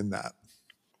brilliance in that.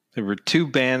 There were two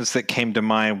bands that came to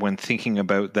mind when thinking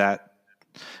about that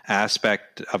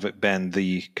aspect of it, Ben,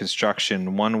 the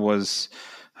construction. One was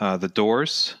The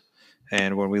Doors.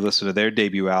 And when we listen to their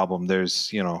debut album,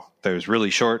 there's really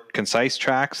short, concise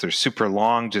tracks. There's super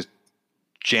long, just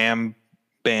jam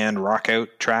band rock out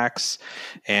tracks.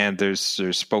 And there's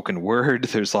spoken word.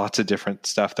 There's lots of different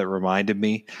stuff that reminded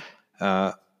me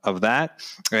of that.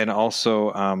 And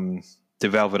also the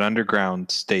Velvet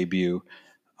Underground's debut,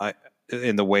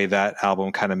 in the way that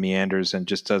album kind of meanders and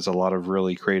just does a lot of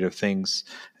really creative things.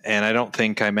 And I don't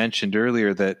think I mentioned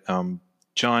earlier that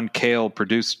John Cale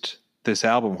produced this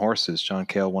album, Horses. John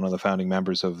Cale, one of the founding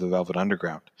members of the Velvet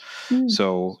Underground.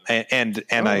 So, and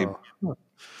I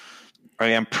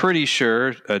am pretty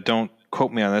sure, don't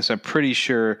quote me on this, I'm pretty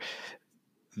sure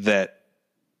that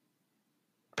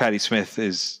Patti Smith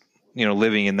is,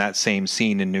 living in that same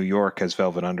scene in New York as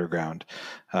Velvet Underground.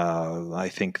 I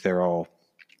think they're all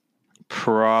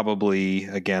probably,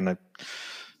 again,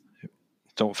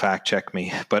 don't fact check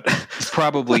me, but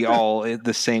probably all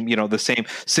the same, the same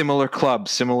similar clubs,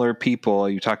 similar people.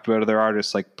 You talked about other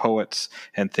artists like poets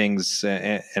and things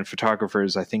and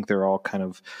photographers. I think they're all kind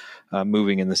of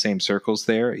moving in the same circles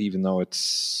there, even though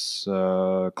it's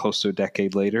close to a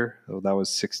decade later. So that was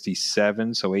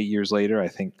 1967. So 8 years later, I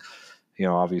think,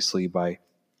 obviously by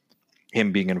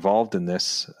him being involved in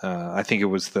this, I think it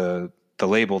was the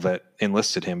label that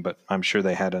enlisted him, but I'm sure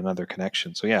they had another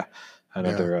connection. So yeah,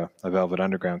 a Velvet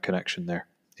Underground connection there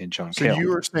in John Cale. So you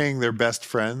were saying they're best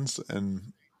friends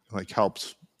and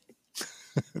helped.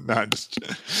 No, I'm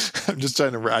just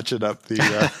trying to ratchet up the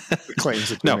claims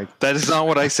that you make. That is not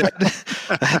what I said.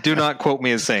 Do not quote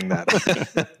me as saying that.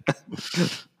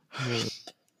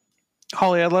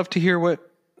 Holly, I'd love to hear what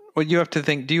you have to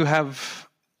think. Do you have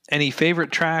any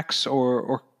favorite tracks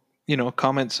or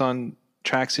comments on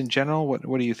tracks in general?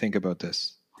 What do you think about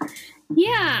this?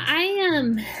 Yeah,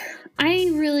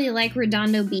 I really like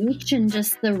Redondo Beach and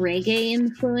just the reggae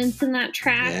influence in that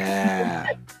track. Yeah.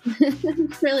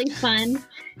 It's really fun.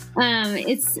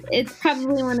 It's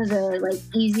probably one of the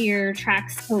easier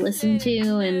tracks to listen to,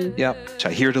 and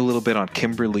I hear it a little bit on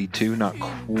Kimberly too, not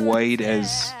quite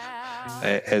as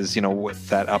with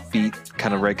that upbeat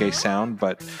kind of reggae sound,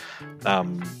 but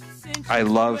I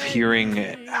love hearing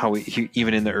how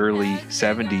even in the early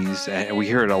 70s, and we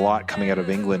hear it a lot coming out of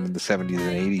England in the 70s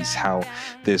and 80s, how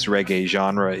this reggae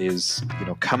genre is,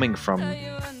 coming from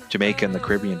Jamaica and the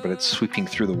Caribbean, but it's sweeping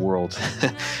through the world,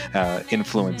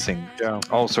 influencing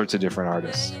all sorts of different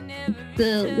artists.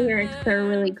 The lyrics are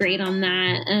really great on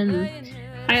that, and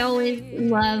I always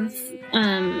love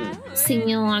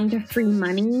singing along to Free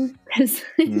Money, because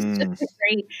it's just a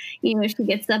great, she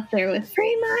gets up there with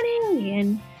free money,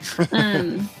 and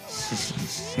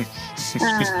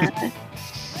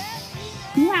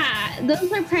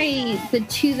those are probably the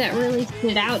two that really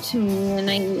stood out to me. And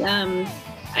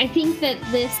I think that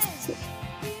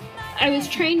I was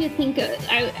trying to think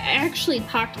I actually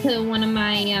talked to one of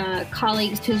my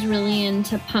colleagues who's really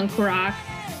into punk rock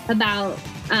about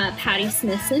Patti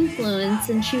Smith's influence,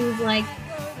 and she was like,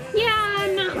 yeah,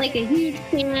 I'm not a huge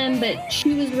fan, but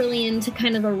she was really into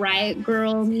kind of the Riot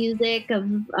Girl music of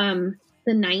the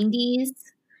 90s.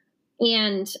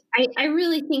 And I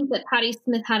really think that Patti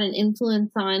Smith had an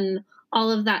influence on all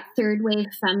of that third wave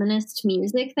feminist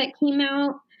music that came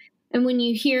out. And when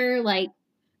you hear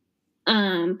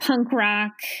punk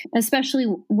rock,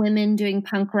 especially women doing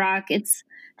punk rock, it's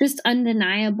just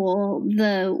undeniable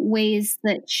the ways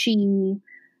that she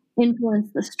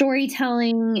influenced the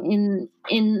storytelling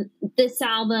in this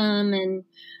album.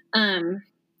 And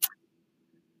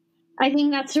I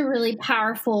think that's a really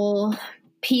powerful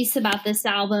piece about this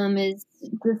album, is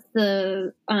just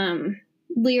the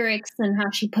lyrics and how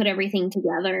she put everything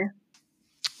together.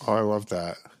 Oh, I love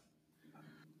that.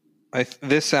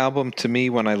 This album, to me,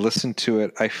 when I listened to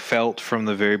it, I felt from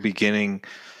the very beginning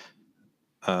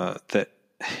that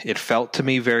it felt to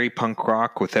me very punk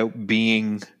rock without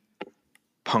being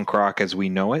punk rock as we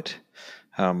know it.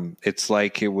 It's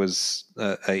like it was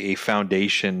a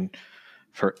foundation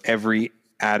for every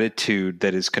attitude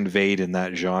that is conveyed in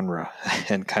that genre,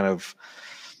 and kind of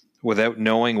without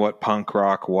knowing what punk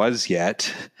rock was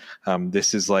yet,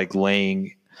 this is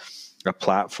laying a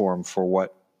platform for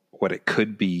what it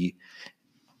could be.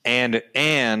 And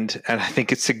I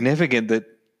think it's significant that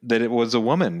it was a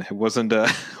woman. It wasn't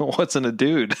a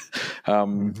dude.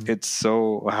 It's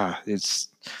so, it's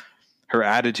her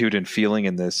attitude and feeling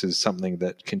in this is something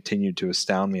that continued to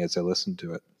astound me as I listened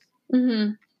to it.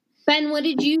 Mm-hmm. Ben, what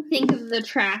did you think of the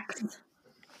tracks?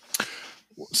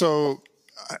 So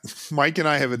Mike and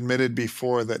I have admitted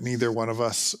before that neither one of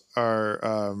us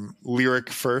are lyric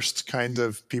first kind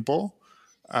of people.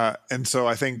 And so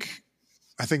I think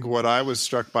what I was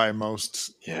struck by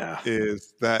most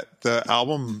is that the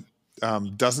album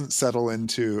doesn't settle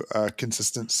into a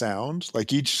consistent sound.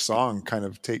 Like each song kind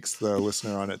of takes the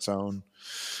listener on its own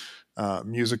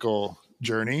musical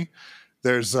journey.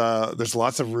 There's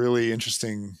lots of really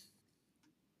interesting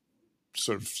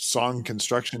sort of song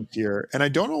construction here, and I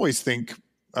don't always think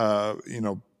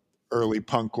early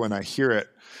punk when I hear it.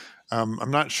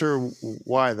 I'm not sure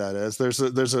why that is.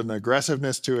 There's an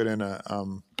aggressiveness to it and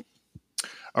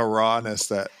a rawness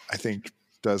that I think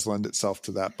does lend itself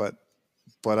to that. But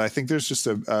I think there's just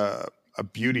a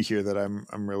beauty here that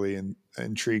I'm really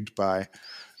intrigued by.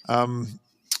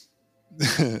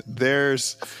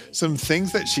 There's some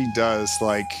things that she does,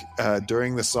 like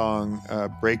during the song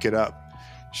 "Break It Up."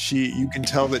 You can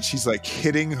tell that she's like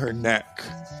hitting her neck,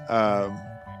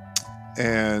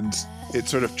 and it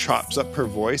sort of chops up her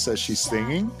voice as she's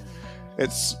singing.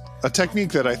 It's a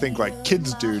technique that I think like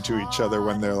kids do to each other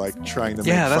when they're like trying to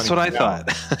make that's what I thought.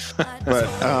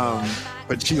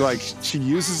 but she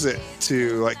uses it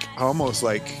to like almost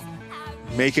like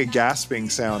make a gasping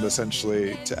sound,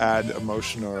 essentially, to add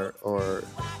emotion or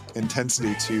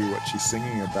intensity to what she's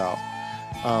singing about.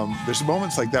 There's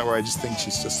moments like that where I just think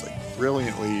she's just like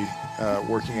brilliantly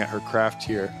working at her craft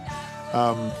here.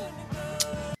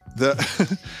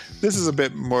 This is a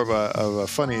bit more of a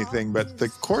funny thing, but the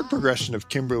chord progression of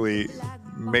Kimberly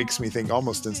makes me think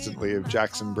almost instantly of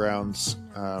Jackson Browne's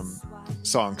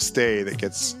song "Stay" that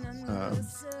gets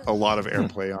a lot of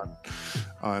airplay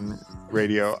on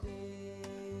radio.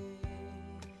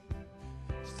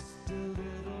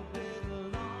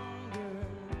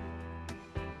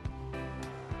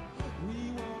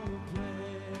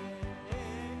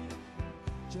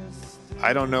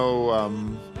 I don't know.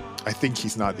 I think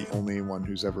he's not the only one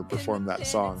who's ever performed that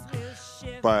song,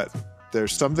 but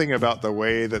there's something about the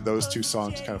way that those two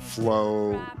songs kind of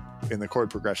flow in the chord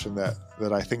progression that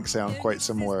I think sound quite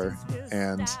similar,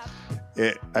 and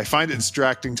I find it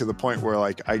distracting to the point where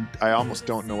like I almost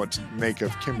don't know what to make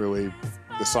of Kimberly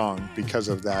the song because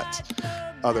of that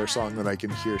other song that I can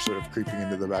hear sort of creeping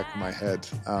into the back of my head.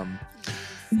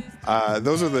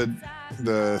 Those are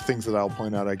the things that I'll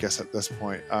point out, I guess, at this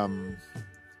point.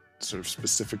 Sort of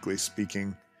specifically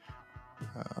speaking,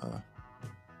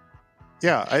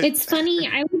 it's funny.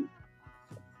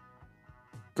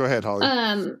 Go ahead, Holly.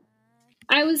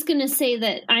 I was gonna say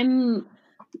that I'm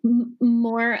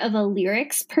more of a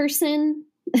lyrics person.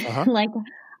 Like,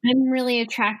 I'm really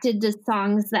attracted to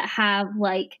songs that have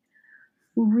like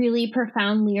really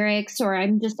profound lyrics, or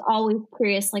I'm just always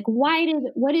curious, like, what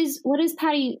does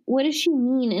she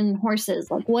mean in Horses?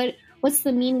 Like, what's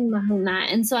the meaning behind that?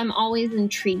 And so I'm always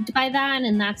intrigued by that,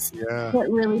 and that's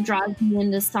what really draws me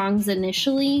into songs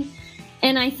initially.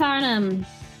 And I thought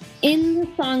in the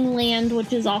song Land,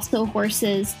 which is also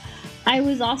Horses, I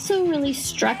was also really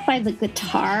struck by the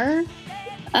guitar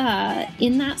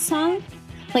in that song.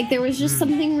 Like, there was just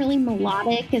something really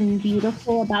melodic and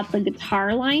beautiful about the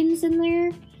guitar lines in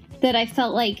there that I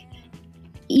felt like,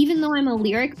 even though I'm a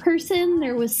lyric person,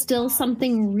 there was still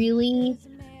something really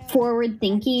forward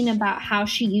thinking about how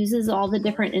she uses all the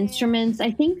different instruments.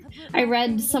 I think I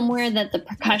read somewhere that the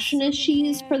percussionist she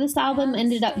used for this album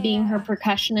ended up being her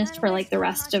percussionist for like the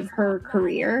rest of her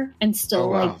career, and still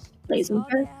like plays with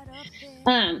her.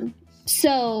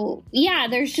 So yeah,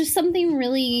 there's just something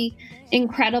really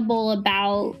incredible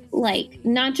about like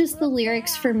not just the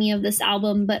lyrics for me of this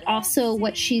album, but also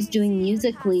what she's doing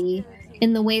musically,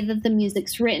 in the way that the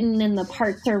music's written and the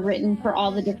parts are written for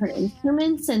all the different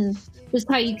instruments, and just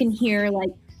how you can hear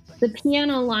like the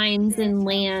piano lines in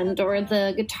Land or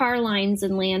the guitar lines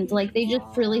in Land. Like, they just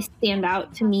really stand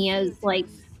out to me as like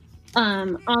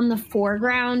on the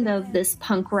foreground of this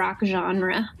punk rock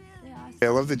genre. I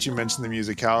love that you mentioned the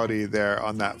musicality there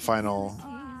on that final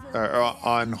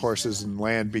on Horses and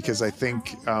Land, because I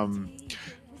think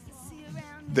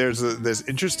there's this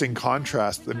interesting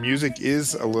contrast. The music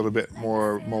is a little bit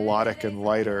more melodic and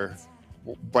lighter,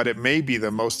 but it may be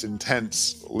the most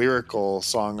intense lyrical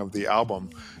song of the album.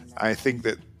 I think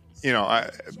that,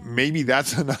 maybe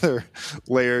that's another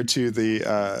layer to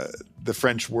the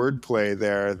French wordplay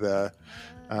there,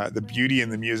 the beauty in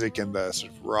the music and the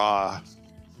sort of raw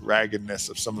raggedness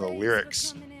of some of the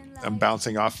lyrics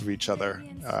bouncing off of each other.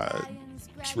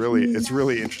 It's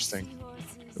really interesting.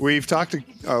 We've talked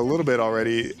a little bit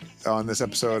already on this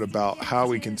episode about how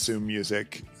we consume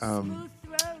music.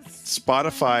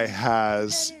 Spotify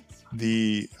has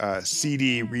the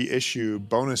CD reissue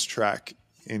bonus track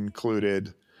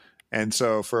included. And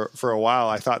so for a while,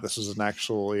 I thought this was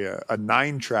actually a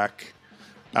 9-track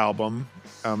album.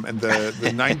 And the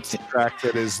 9th track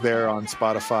that is there on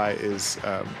Spotify is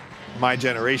My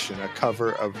Generation, a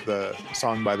cover of the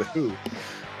song by The Who.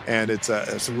 And it's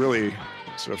a really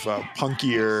sort of a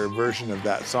punkier version of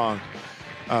that song.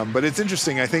 But it's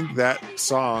interesting. I think that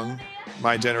song,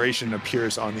 My Generation,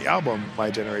 appears on the album My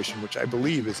Generation, which I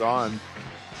believe is on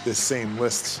this same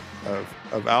list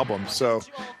of albums. So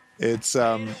it's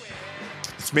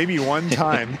maybe one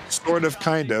time, sort of,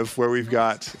 kind of, where we've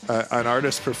got an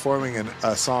artist performing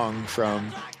a song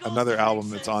from another album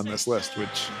that's on this list,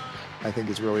 which I think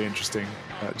is really interesting,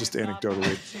 just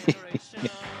anecdotally.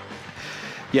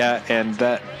 Yeah, and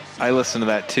that I listen to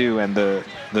that too, and the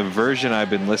version I've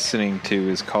been listening to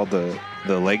is called the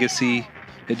Legacy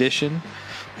Edition,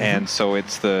 and so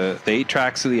it's the 8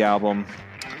 tracks of the album,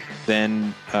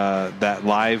 then that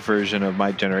live version of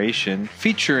My Generation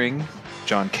featuring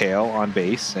John Cale on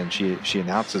bass, and she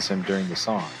announces him during the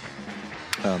song,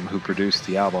 who produced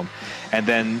the album, and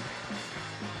then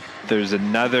there's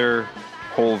another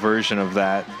whole version of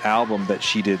that album that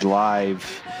she did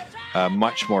live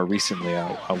much more recently.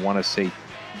 I want to say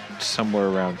somewhere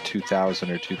around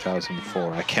 2000 or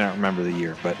 2004. I cannot remember the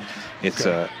year, but it's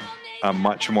a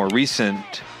much more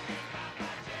recent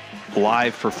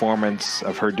live performance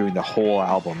of her doing the whole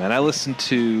album. And I listened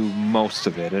to most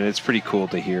of it, and it's pretty cool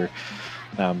to hear,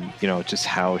 just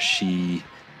how she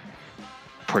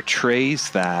portrays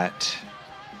that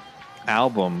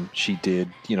album she did,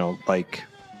 like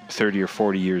 30 or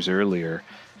 40 years earlier,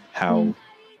 how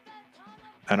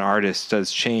an artist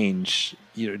does change.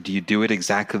 Do you do it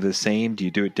exactly the same? Do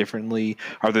you do it differently?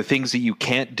 Are there things that you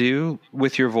can't do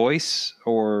with your voice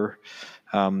or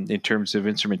in terms of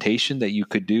instrumentation that you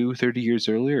could do 30 years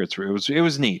earlier? It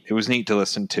was neat. It was neat to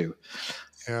listen to.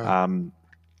 Yeah.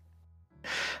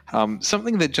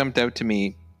 Something that jumped out to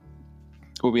me,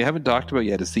 what we haven't talked about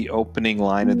yet, is the opening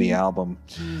line of the album.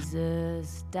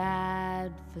 Jesus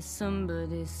died for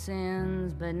somebody's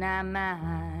sins, but not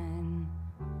mine.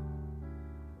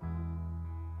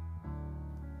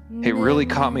 It really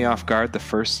caught me off guard the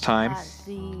first time,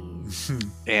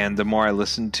 and the more I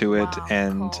listened to it,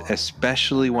 and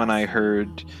especially when I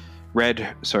read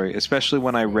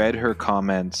her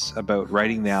comments about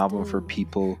writing the album for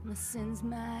people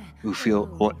who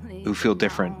feel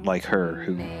different like her,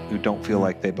 who don't feel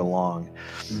like they belong.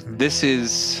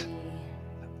 This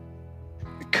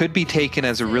could be taken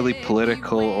as a really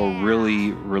political or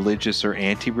really religious or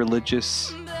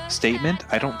anti-religious statement.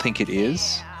 I don't think it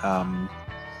is.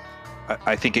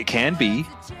 I think it can be,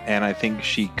 and I think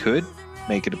she could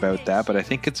make it about that, but I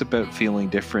think it's about feeling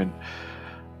different,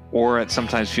 or at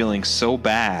sometimes feeling so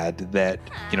bad that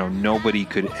nobody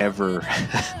could ever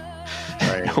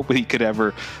nobody could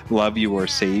ever love you or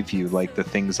save you like the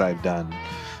things I've done.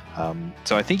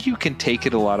 So I think you can take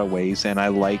it a lot of ways, and I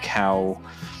like how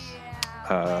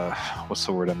what's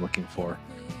the word I'm looking for?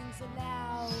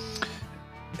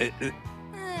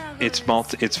 It's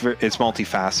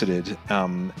multifaceted,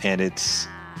 and it's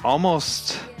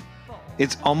almost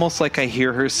like I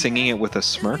hear her singing it with a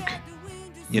smirk,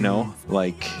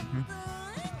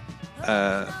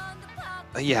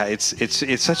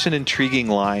 it's such an intriguing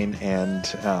line, and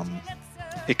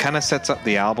it kind of sets up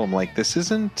the album. Like, this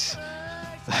isn't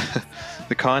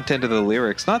the content of the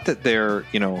lyrics, not that they're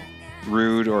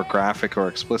rude or graphic or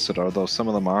explicit, although some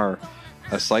of them are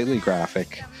slightly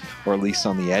graphic, or at least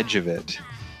on the edge of it.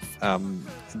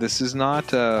 This is not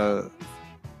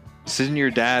this isn't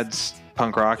your dad's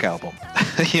punk rock album.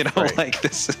 Right. Like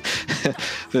this.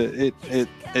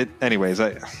 Anyways,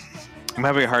 I'm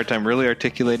having a hard time really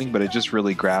articulating, but it just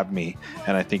really grabbed me,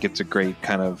 and I think it's a great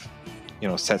kind of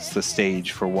sets the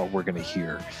stage for what we're going to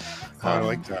hear. I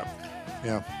like that.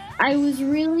 Yeah. I was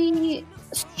really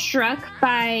struck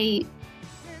by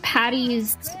Patti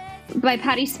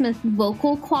Smith's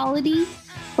vocal quality.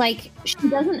 Like, she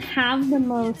doesn't have the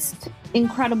most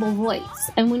incredible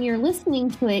voice, and when you're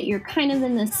listening to it, you're kind of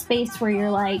in this space where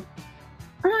you're like,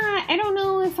 I don't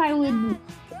know if I would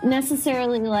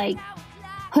necessarily like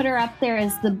put her up there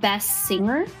as the best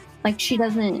singer. Like, she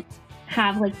doesn't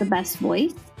have like the best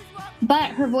voice,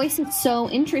 but her voice is so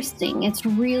interesting. It's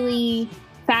really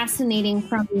fascinating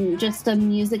from just a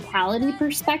musicality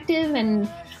perspective, and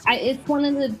it's one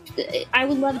of the. I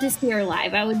would love to see her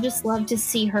live. I would just love to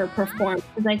see her perform,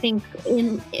 because I think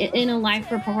in a live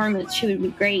performance she would be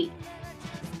great.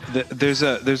 There's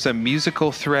a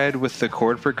musical thread with the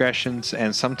chord progressions,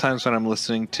 and sometimes when I'm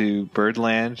listening to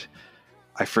Birdland,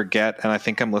 I forget, and I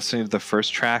think I'm listening to the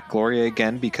first track, Gloria,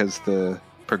 again, because the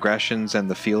progressions and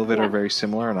the feel of it are very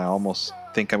similar, and I almost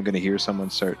think I'm going to hear someone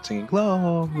start singing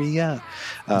Gloria.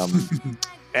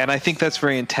 And I think that's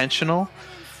very intentional,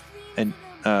 and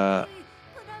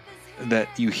that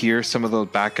you hear some of those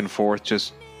back and forth,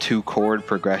 just 2-chord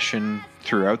progression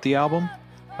throughout the album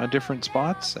on different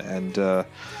spots. And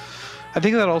I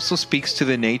think that also speaks to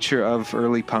the nature of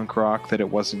early punk rock, that it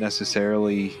wasn't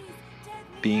necessarily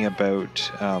being about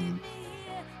kind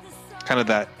of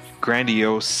that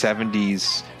grandiose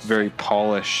 70s, very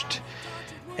polished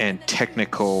and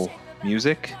technical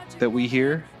music that we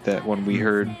hear. That when we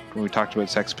talked about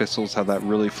Sex Pistols, how that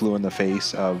really flew in the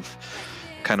face of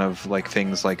kind of like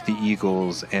things like the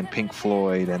Eagles and Pink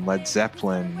Floyd and Led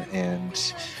Zeppelin and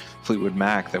Fleetwood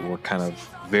Mac, that were kind of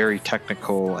very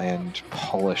technical and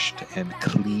polished and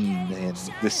clean. And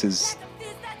this is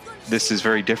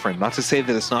very different. Not to say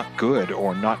that it's not good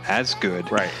or not as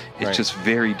good. Right. It's just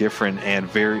very different and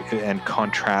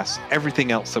contrasts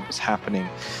everything else that was happening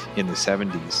in the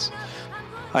 70s.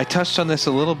 I touched on this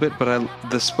a little bit, but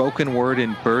the spoken word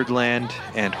in Birdland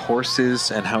and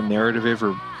Horses and how narrative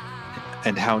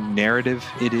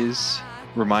it is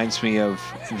reminds me of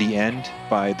The End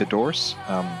by The Doors,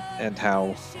 and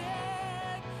how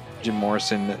Jim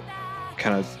Morrison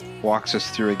kind of walks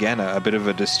us through again a bit of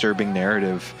a disturbing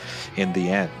narrative in The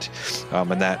End,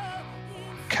 and that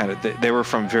kind of they were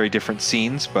from very different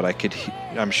scenes, but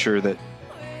I'm sure that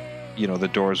The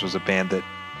Doors was a band that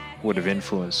would have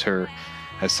influenced her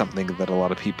as something that a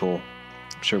lot of people,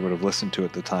 I'm sure, would have listened to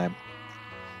at the time.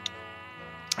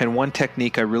 And one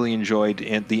technique I really enjoyed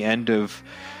at the end of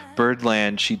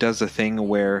Birdland, she does a thing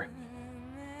where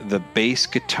the bass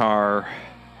guitar,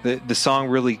 the song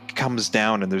really comes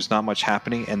down and there's not much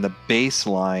happening, and the bass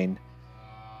line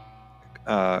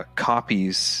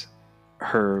copies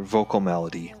her vocal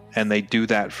melody, and they do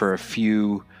that for a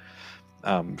few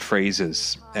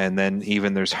phrases, and then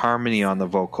even there's harmony on the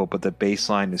vocal, but the bass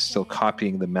line is still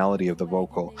copying the melody of the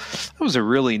vocal. That was a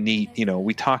really neat,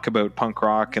 we talk about punk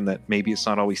rock and that maybe it's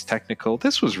not always technical.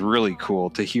 This was really cool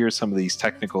to hear some of these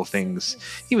technical things,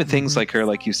 even things like her,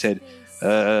 like you said,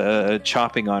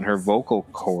 chopping on her vocal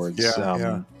cords.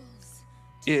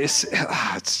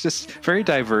 It's just very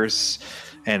diverse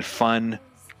and fun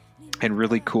and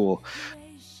really cool.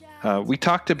 We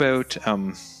talked about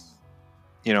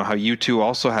how U2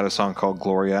 also had a song called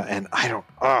Gloria, and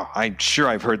I'm sure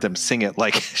I've heard them sing it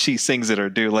like she sings it,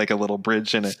 or do like a little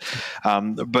bridge in it.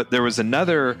 But there was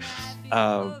another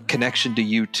connection to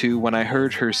U2 when I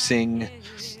heard her sing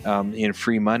in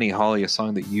Free Money, Holly, a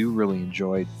song that you really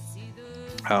enjoyed.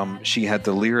 She had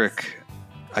the lyric,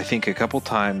 I think a couple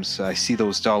times, I see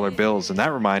those dollar bills, and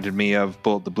that reminded me of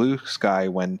Bullet the Blue Sky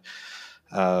when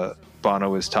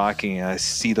Bono is talking. I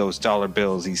see those dollar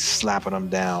bills, he's slapping them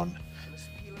down.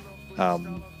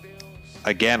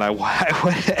 Again,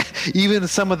 even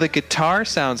some of the guitar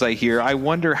sounds I hear, I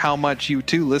wonder how much you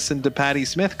two listen to Patti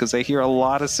Smith, because I hear a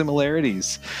lot of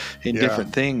similarities in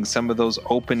different things. Some of those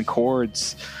open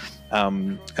chords,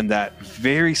 and that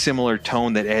very similar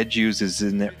tone that Edge uses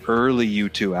in the early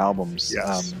U2 albums.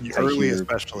 Yes, early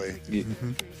especially.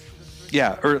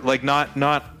 Yeah, or like not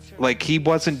like he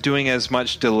wasn't doing as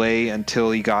much delay until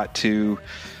he got to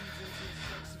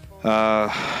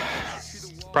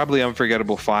probably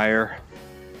Unforgettable Fire,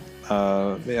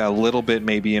 a little bit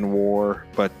maybe in War,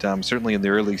 but certainly in the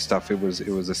early stuff it was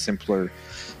a simpler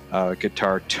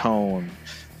guitar tone,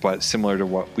 but similar to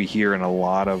what we hear in a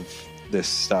lot of this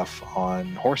stuff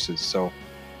on Horses. So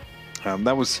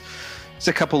that was just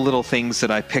a couple little things that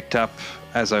I picked up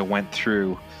as I went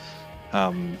through,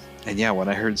 and when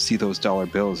I heard "See Those Dollar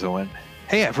Bills," I went,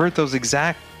 hey, I've heard those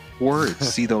exact words,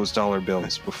 "See those dollar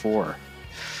bills," before.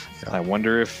 I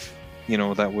wonder if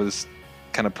that was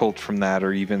kind of pulled from that,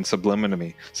 or even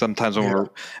subliminally. Sometimes when we're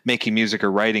making music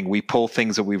or writing, we pull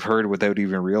things that we've heard without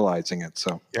even realizing it.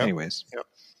 So anyways.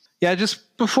 Yeah,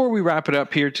 just before we wrap it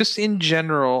up here, just in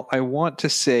general, I want to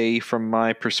say from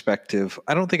my perspective,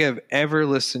 I don't think I've ever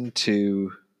listened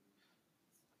to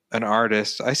an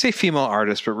artist, I say female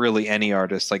artist, but really any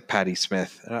artist like Patti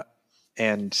Smith.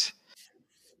 And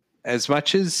as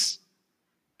much as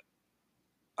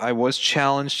I was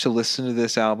challenged to listen to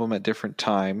this album at different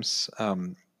times,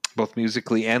 both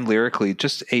musically and lyrically,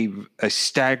 just a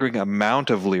staggering amount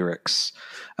of lyrics,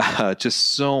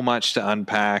 just so much to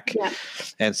unpack. Yeah.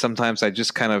 And sometimes I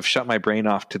just kind of shut my brain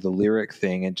off to the lyric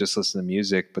thing and just listen to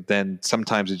music. But then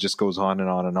sometimes it just goes on and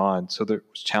on and on. So that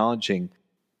was challenging.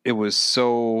 It was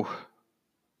so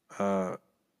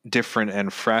different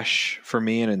and fresh for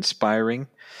me and inspiring.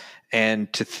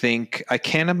 And to think, I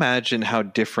can't imagine how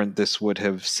different this would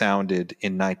have sounded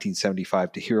in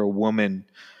 1975 to hear a woman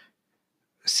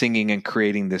singing and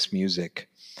creating this music.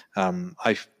 And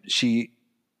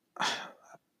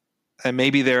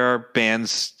maybe there are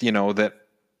bands, that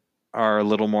are a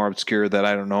little more obscure that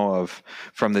I don't know of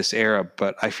from this era,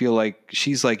 but I feel like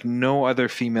she's like no other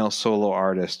female solo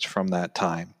artist from that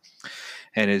time,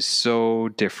 and is so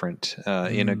different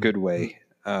in a good way.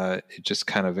 It just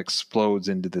kind of explodes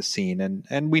into the scene,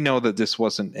 and we know that this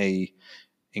wasn't a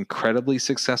incredibly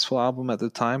successful album at the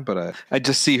time, but I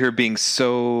just see her being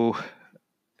so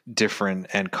different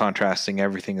and contrasting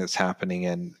everything that's happening,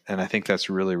 and I think that's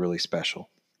really, really special.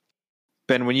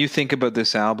 Ben, when you think about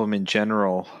this album in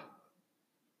general,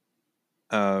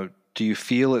 do you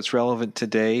feel it's relevant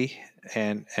today?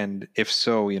 And if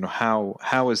so,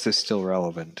 how is this still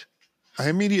relevant? I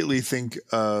immediately think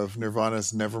of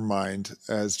Nirvana's Nevermind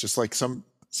as just like some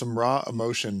raw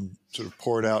emotion sort of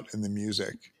poured out in the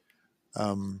music.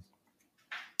 An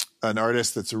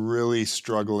artist that's really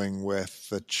struggling with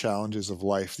the challenges of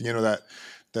life.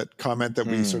 That comment that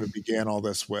we sort of began all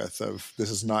this with, of this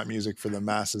is not music for the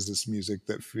masses, this music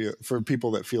for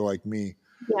people that feel like me.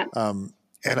 Yeah.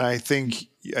 And I think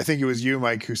it was you,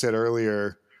 Mike, who said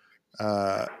earlier,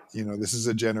 this is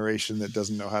a generation that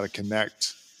doesn't know how to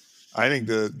connect. I think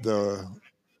the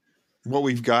what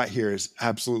we've got here is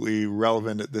absolutely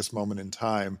relevant at this moment in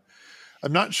time.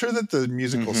 I'm not sure that the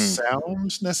musical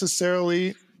sound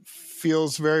necessarily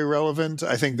feels very relevant.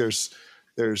 I think there's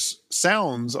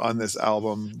sounds on this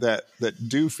album that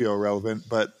do feel relevant,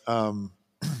 but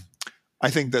I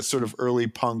think that sort of early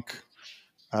punk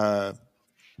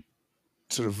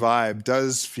sort of vibe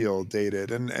does feel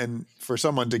dated, and for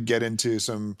someone to get into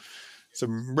some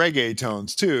reggae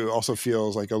tones too also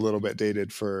feels like a little bit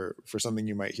dated for something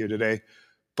you might hear today.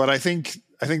 But I think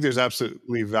there's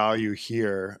absolutely value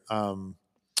here. I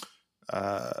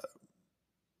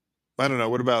don't know.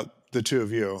 What about the two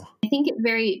of you? I think it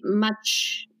very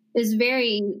much is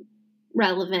very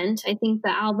relevant. I think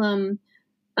the album,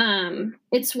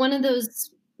 it's one of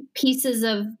those pieces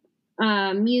of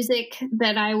music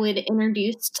that I would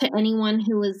introduce to anyone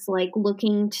who was like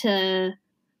looking to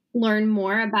learn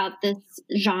more about this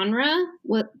genre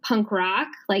with punk rock.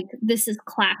 Like, this is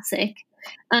classic.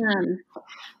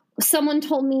 Someone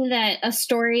told me that a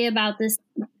story about this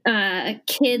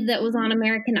kid that was on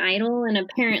American Idol and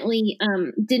apparently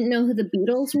didn't know who the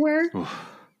Beatles were.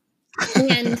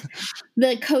 And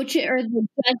the coach or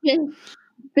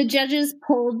the judges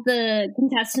pulled the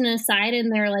contestant aside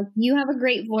and they're like, you have a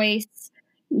great voice.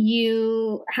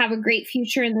 You have a great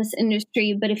future in this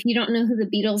industry, but if you don't know who the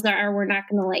Beatles are, we're not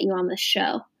going to let you on the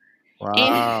show.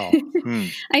 Wow.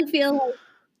 I feel like,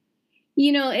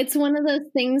 it's one of those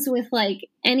things with like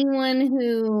anyone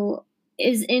who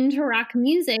is into rock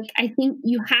music. I think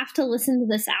you have to listen to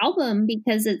this album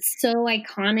because it's so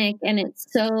iconic and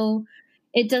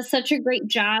it does such a great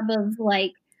job of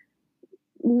like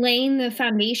laying the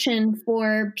foundation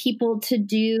for people to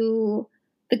do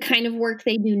the kind of work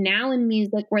they do now in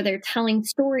music, where they're telling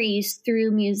stories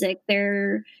through music.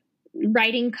 They're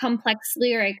writing complex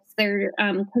lyrics. They're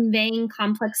conveying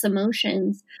complex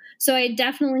emotions. So I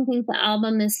definitely think the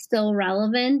album is still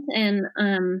relevant, and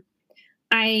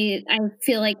I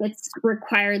feel like it's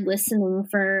required listening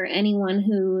for anyone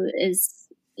who is,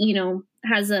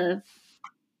 has a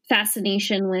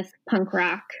fascination with punk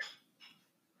rock.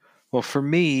 Well, for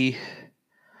me,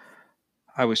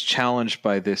 I was challenged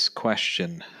by this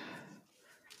question.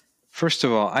 First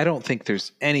of all, I don't think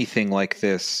there's anything like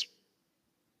this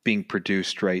being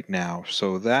produced right now.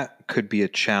 So that could be a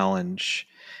challenge.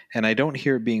 And I don't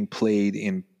hear it being played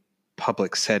in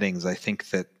public settings. I think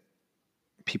that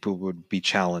people would be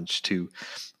challenged to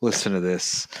listen to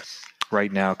this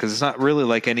right now because it's not really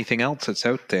like anything else that's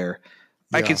out there.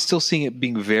 Yeah. I can still see it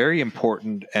being very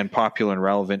important and popular and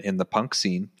relevant in the punk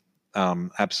scene.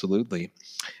 Absolutely.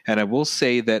 And I will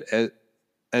say that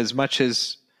as much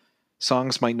as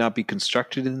songs might not be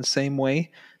constructed in the same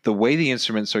way, the way the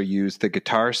instruments are used, the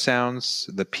guitar sounds,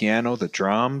 the piano, the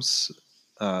drums,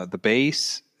 the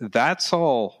bass, that's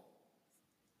all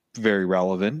very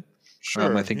relevant.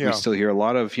 Sure, I think we still hear a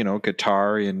lot of,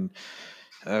 guitar and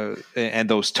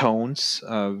those tones,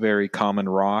 very common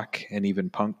rock and even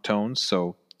punk tones.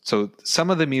 So some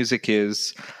of the music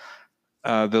is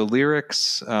the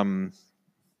lyrics.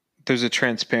 There's a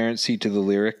transparency to the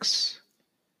lyrics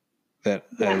that,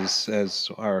 as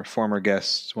our former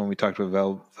guest, when we talked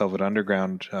about Velvet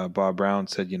Underground, Bob Brown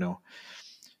said,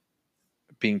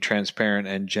 being transparent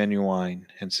and genuine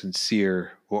and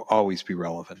sincere will always be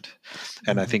relevant.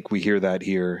 And I think we hear that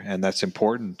here, and that's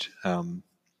important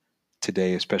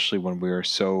today, especially when we are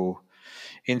so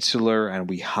insular and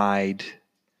we hide,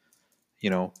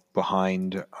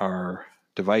 behind our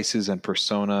devices and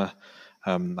persona.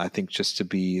 I think just to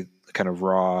be kind of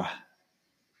raw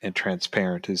and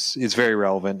transparent is very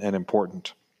relevant and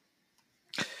important.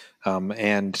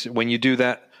 And when you do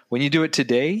that, when you do it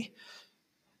today,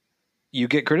 you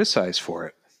get criticized for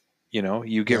it.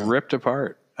 You get ripped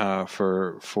apart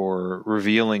for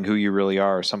revealing who you really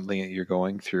are, something that you're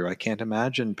going through. I can't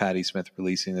imagine Patti Smith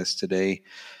releasing this today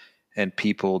and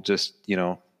people just,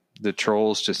 the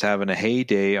trolls just having a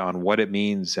heyday on what it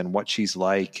means and what she's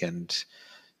like. And,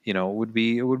 it would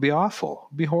be awful.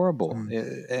 It'd be horrible.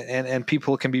 And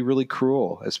people can be really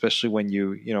cruel, especially when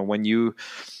when you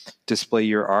display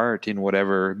your art in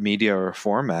whatever media or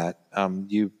format,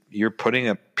 you're putting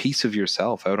a piece of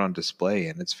yourself out on display,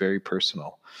 and it's very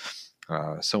personal.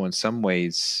 So in some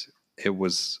ways it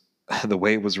was the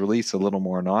way it was released a little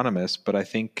more anonymous, but I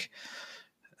think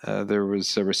there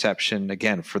was a reception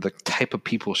again for the type of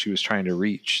people she was trying to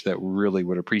reach that really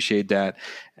would appreciate that.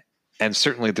 And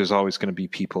certainly there's always going to be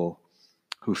people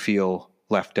who feel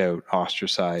left out,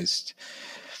 ostracized,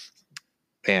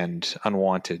 and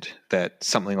unwanted, that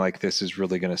something like this is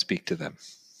really going to speak to them.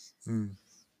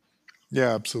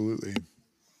 Yeah, absolutely.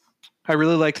 I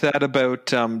really liked that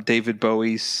about David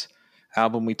Bowie's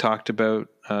album we talked about,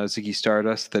 Ziggy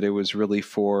Stardust, that it was really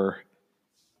for,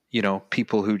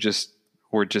 people who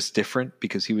were just different,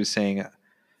 because he was saying,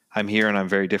 I'm here and I'm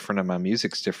very different and my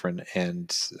music's different,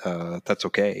 and that's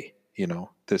okay.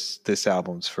 This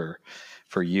album's for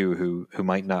you who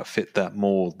might not fit that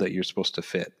mold that you're supposed to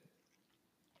fit.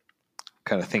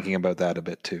 Kind of thinking about that a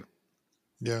bit too.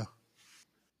 Yeah.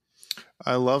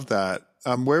 I love that.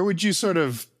 Where would you sort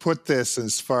of put this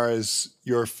as far as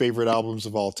your favorite albums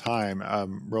of all time?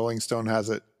 Rolling Stone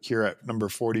has it here at number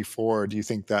 44. Do you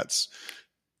think that's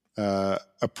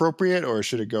appropriate, or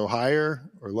should it go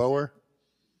higher or lower?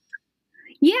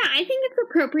 Yeah, I think it's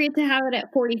appropriate to have it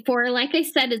at 44. Like I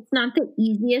said, it's not the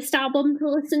easiest album to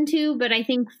listen to, but I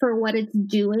think for what it's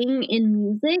doing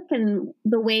in music and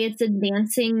the way it's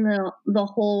advancing the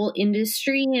whole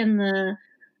industry and the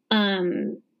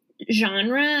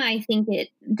genre, I think it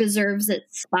deserves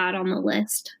its spot on the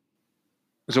list.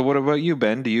 So what about you,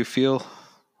 Ben? Do you feel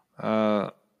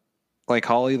like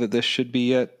Holly that this should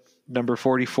be at number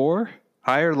 44?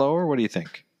 Higher, lower? What do you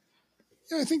think?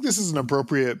 Yeah, I think this is an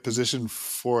appropriate position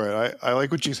for it. I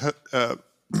like what you I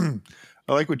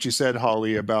like what you said,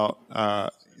 Holly, about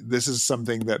this is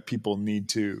something that people need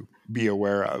to be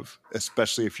aware of,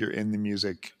 especially if you're in the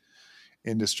music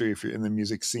industry, if you're in the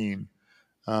music scene.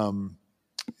 And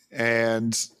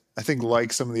I think,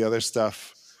 like some of the other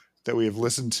stuff that we have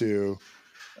listened to,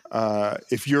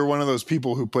 if you're one of those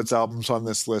people who puts albums on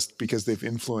this list because they've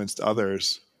influenced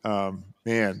others,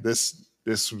 man, this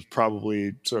was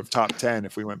probably sort of top 10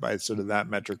 if we went by sort of that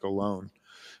metric alone.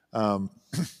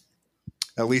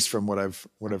 At least from what I've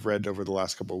read over the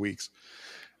last couple of weeks.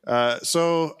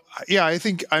 So yeah, I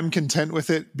think I'm content with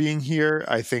it being here.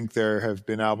 I think there have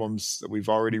been albums that we've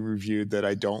already reviewed that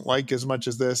I don't like as much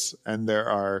as this, and there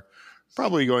are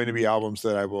probably going to be albums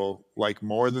that I will like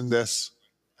more than this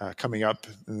coming up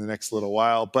in the next little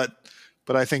while. But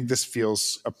I think this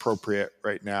feels appropriate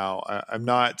right now. I'm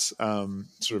not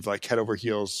sort of like head over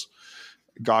heels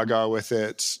gaga with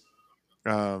it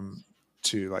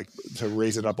to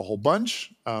raise it up a whole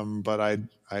bunch. But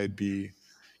I'd be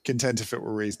content if it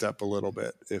were raised up a little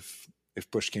bit if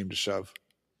push came to shove.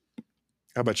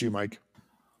 How about you, Mike?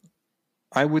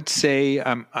 I would say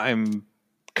I'm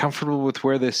comfortable with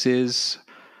where this is,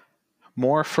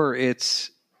 more for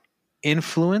its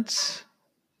influence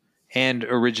and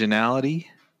originality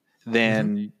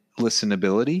than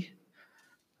listenability.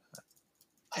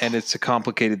 And it's a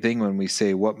complicated thing when we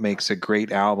say what makes a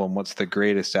great album, what's the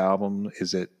greatest album?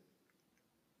 Is it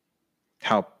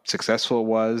how successful it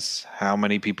was, how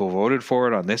many people voted for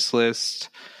it on this list,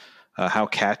 how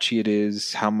catchy it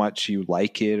is, how much you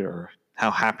like it, or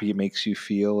how happy it makes you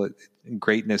feel?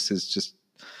 Greatness is just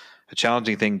a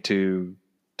challenging thing to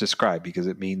describe because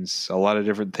it means a lot of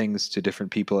different things to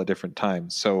different people at different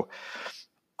times. So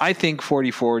I think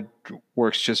 44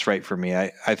 works just right for me.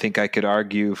 I think I could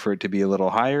argue for it to be a little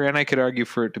higher, and I could argue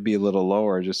for it to be a little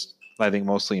lower, just I think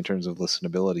mostly in terms of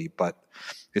listenability. But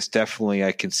it's definitely,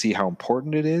 I can see how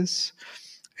important it is.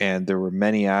 And there were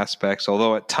many aspects,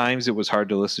 although at times it was hard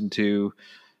to listen to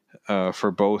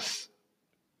for both,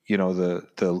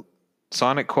 the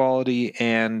sonic quality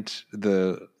and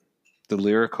the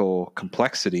lyrical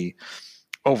complexity.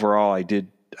 Overall, I did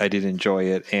enjoy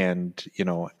it, and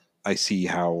I see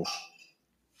how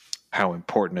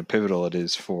important and pivotal it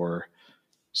is for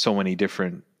so many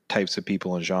different types of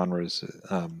people and genres.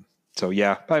 So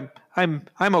yeah, I'm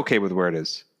okay with where it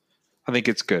is. I think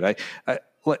it's good.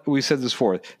 We said this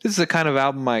before. This is the kind of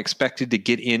album I expected to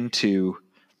get into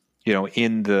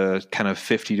in the kind of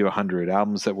 50 to 100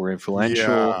 albums that were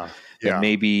influential, that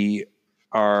maybe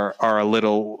are a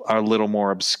little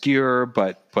more obscure,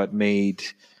 but made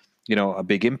a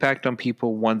big impact on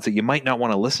people. Ones that you might not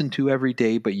want to listen to every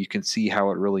day, but you can see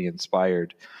how it really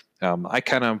inspired. I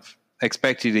kind of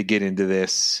expect you to get into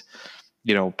this,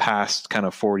 past kind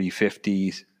of 40,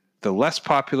 50, the less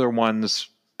popular ones,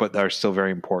 but are still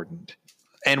very important.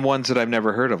 And ones that I've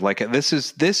never heard of. Like this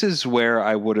is where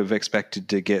I would have expected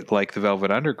to get like the Velvet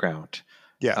Underground.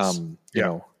 Yes.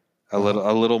 A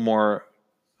little more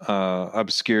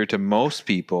obscure to most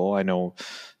people. I know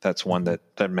that's one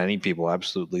that many people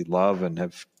absolutely love and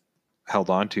have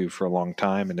held on to for a long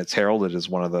time. And it's heralded as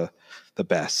one of the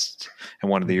best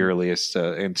and one of the earliest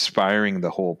inspiring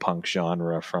the whole punk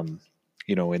genre from,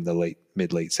 in the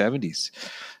mid-late 70s.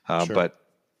 Sure. But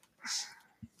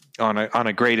on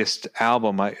a greatest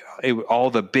album, all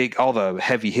the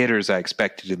heavy hitters I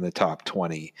expected in the top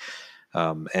 20,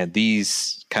 and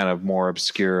these kind of more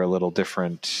obscure, a little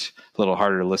different, a little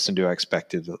harder to listen to, I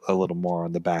expected a little more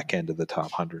on the back end of the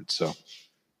top 100. So,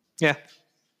 yeah,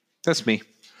 that's me.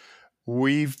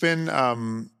 We've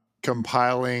been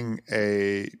compiling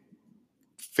a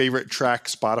favorite track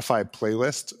Spotify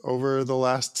playlist over the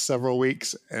last several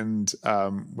weeks, and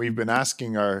we've been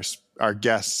asking our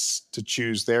guests to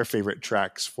choose their favorite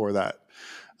tracks for that.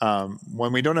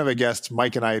 When we don't have a guest,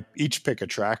 Mike and I each pick a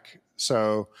track.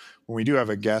 So when we do have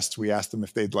a guest, we ask them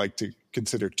if they'd like to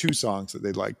consider 2 songs that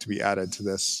they'd like to be added to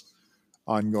this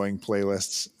ongoing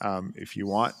playlist. If you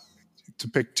want to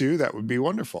pick 2, that would be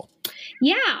wonderful.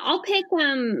 Yeah, I'll pick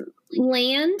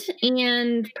Land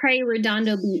and probably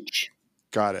Redondo Beach.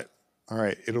 Got it. All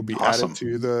right. It'll be awesome. Added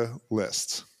to the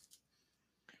list.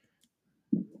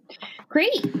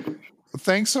 Great. Well,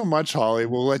 thanks so much, Holly.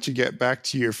 We'll let you get back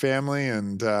to your family.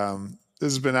 And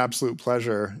this has been an absolute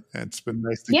pleasure. It's been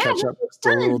nice to catch up just a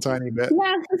little tiny bit.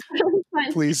 Yeah, it's really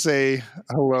fun. Please say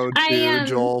hello to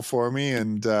Joel for me.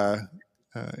 And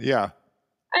yeah.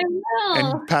 I will.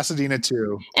 And Pasadena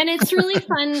too. And it's really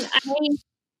fun.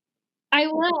 I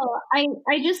will.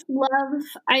 I just love,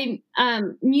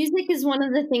 music is one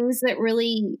of the things that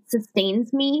really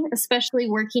sustains me, especially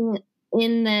working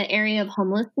in the area of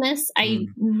homelessness. I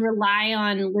rely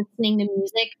on listening to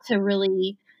music to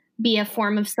really be a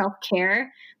form of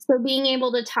self-care. So being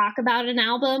able to talk about an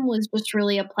album was just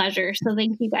really a pleasure. So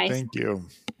thank you guys. Thank you.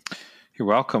 You're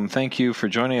welcome. Thank you for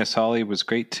joining us, Holly. It was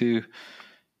great to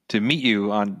meet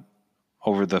you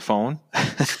over the phone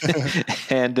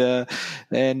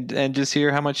and just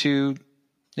hear how much you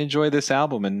enjoy this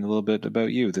album and a little bit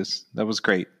about you. That was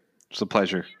great. It's a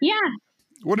pleasure. Yeah.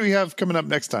 What do we have coming up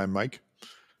next time, Mike?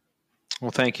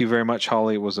 Well, thank you very much,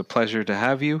 Holly. It was a pleasure to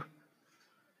have you.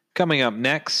 Coming up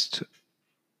next,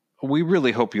 we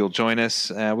really hope you'll join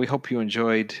us. We hope you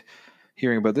enjoyed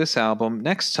hearing about this album.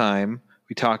 Next time,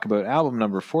 we talk about album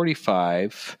number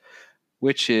 45,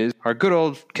 which is our good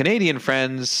old Canadian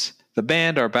friends, The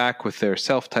Band, are back with their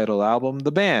self-titled album,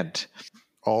 The Band.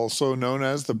 Also known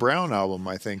as the Brown Album,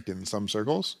 I think, in some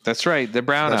circles. That's right, the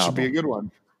Brown Album. That should be a good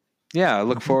one. Yeah, I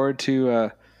look forward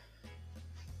to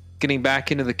getting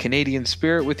back into the Canadian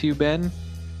spirit with you, Ben.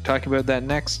 Talking about that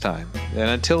next time. And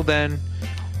until then,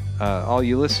 all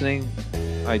you listening,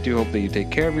 I do hope that you take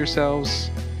care of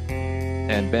yourselves.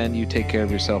 And Ben, you take care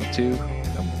of yourself too.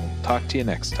 And we'll talk to you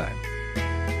next time.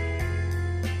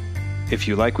 If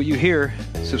you like what you hear,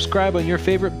 subscribe on your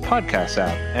favorite podcast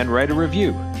app and write a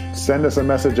review. Send us a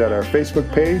message at our Facebook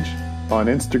page, on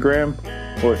Instagram,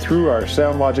 or through our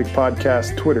SoundLogic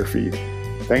Podcast Twitter feed.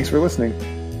 Thanks for listening.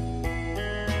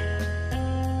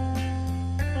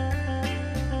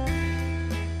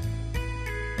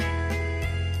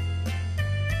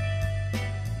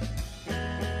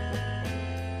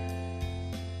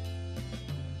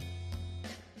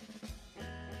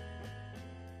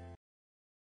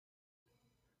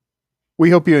 We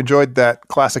hope you enjoyed that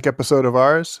classic episode of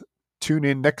ours. Tune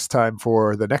in next time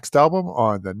for the next album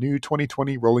on the new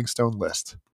 2020 Rolling Stone list.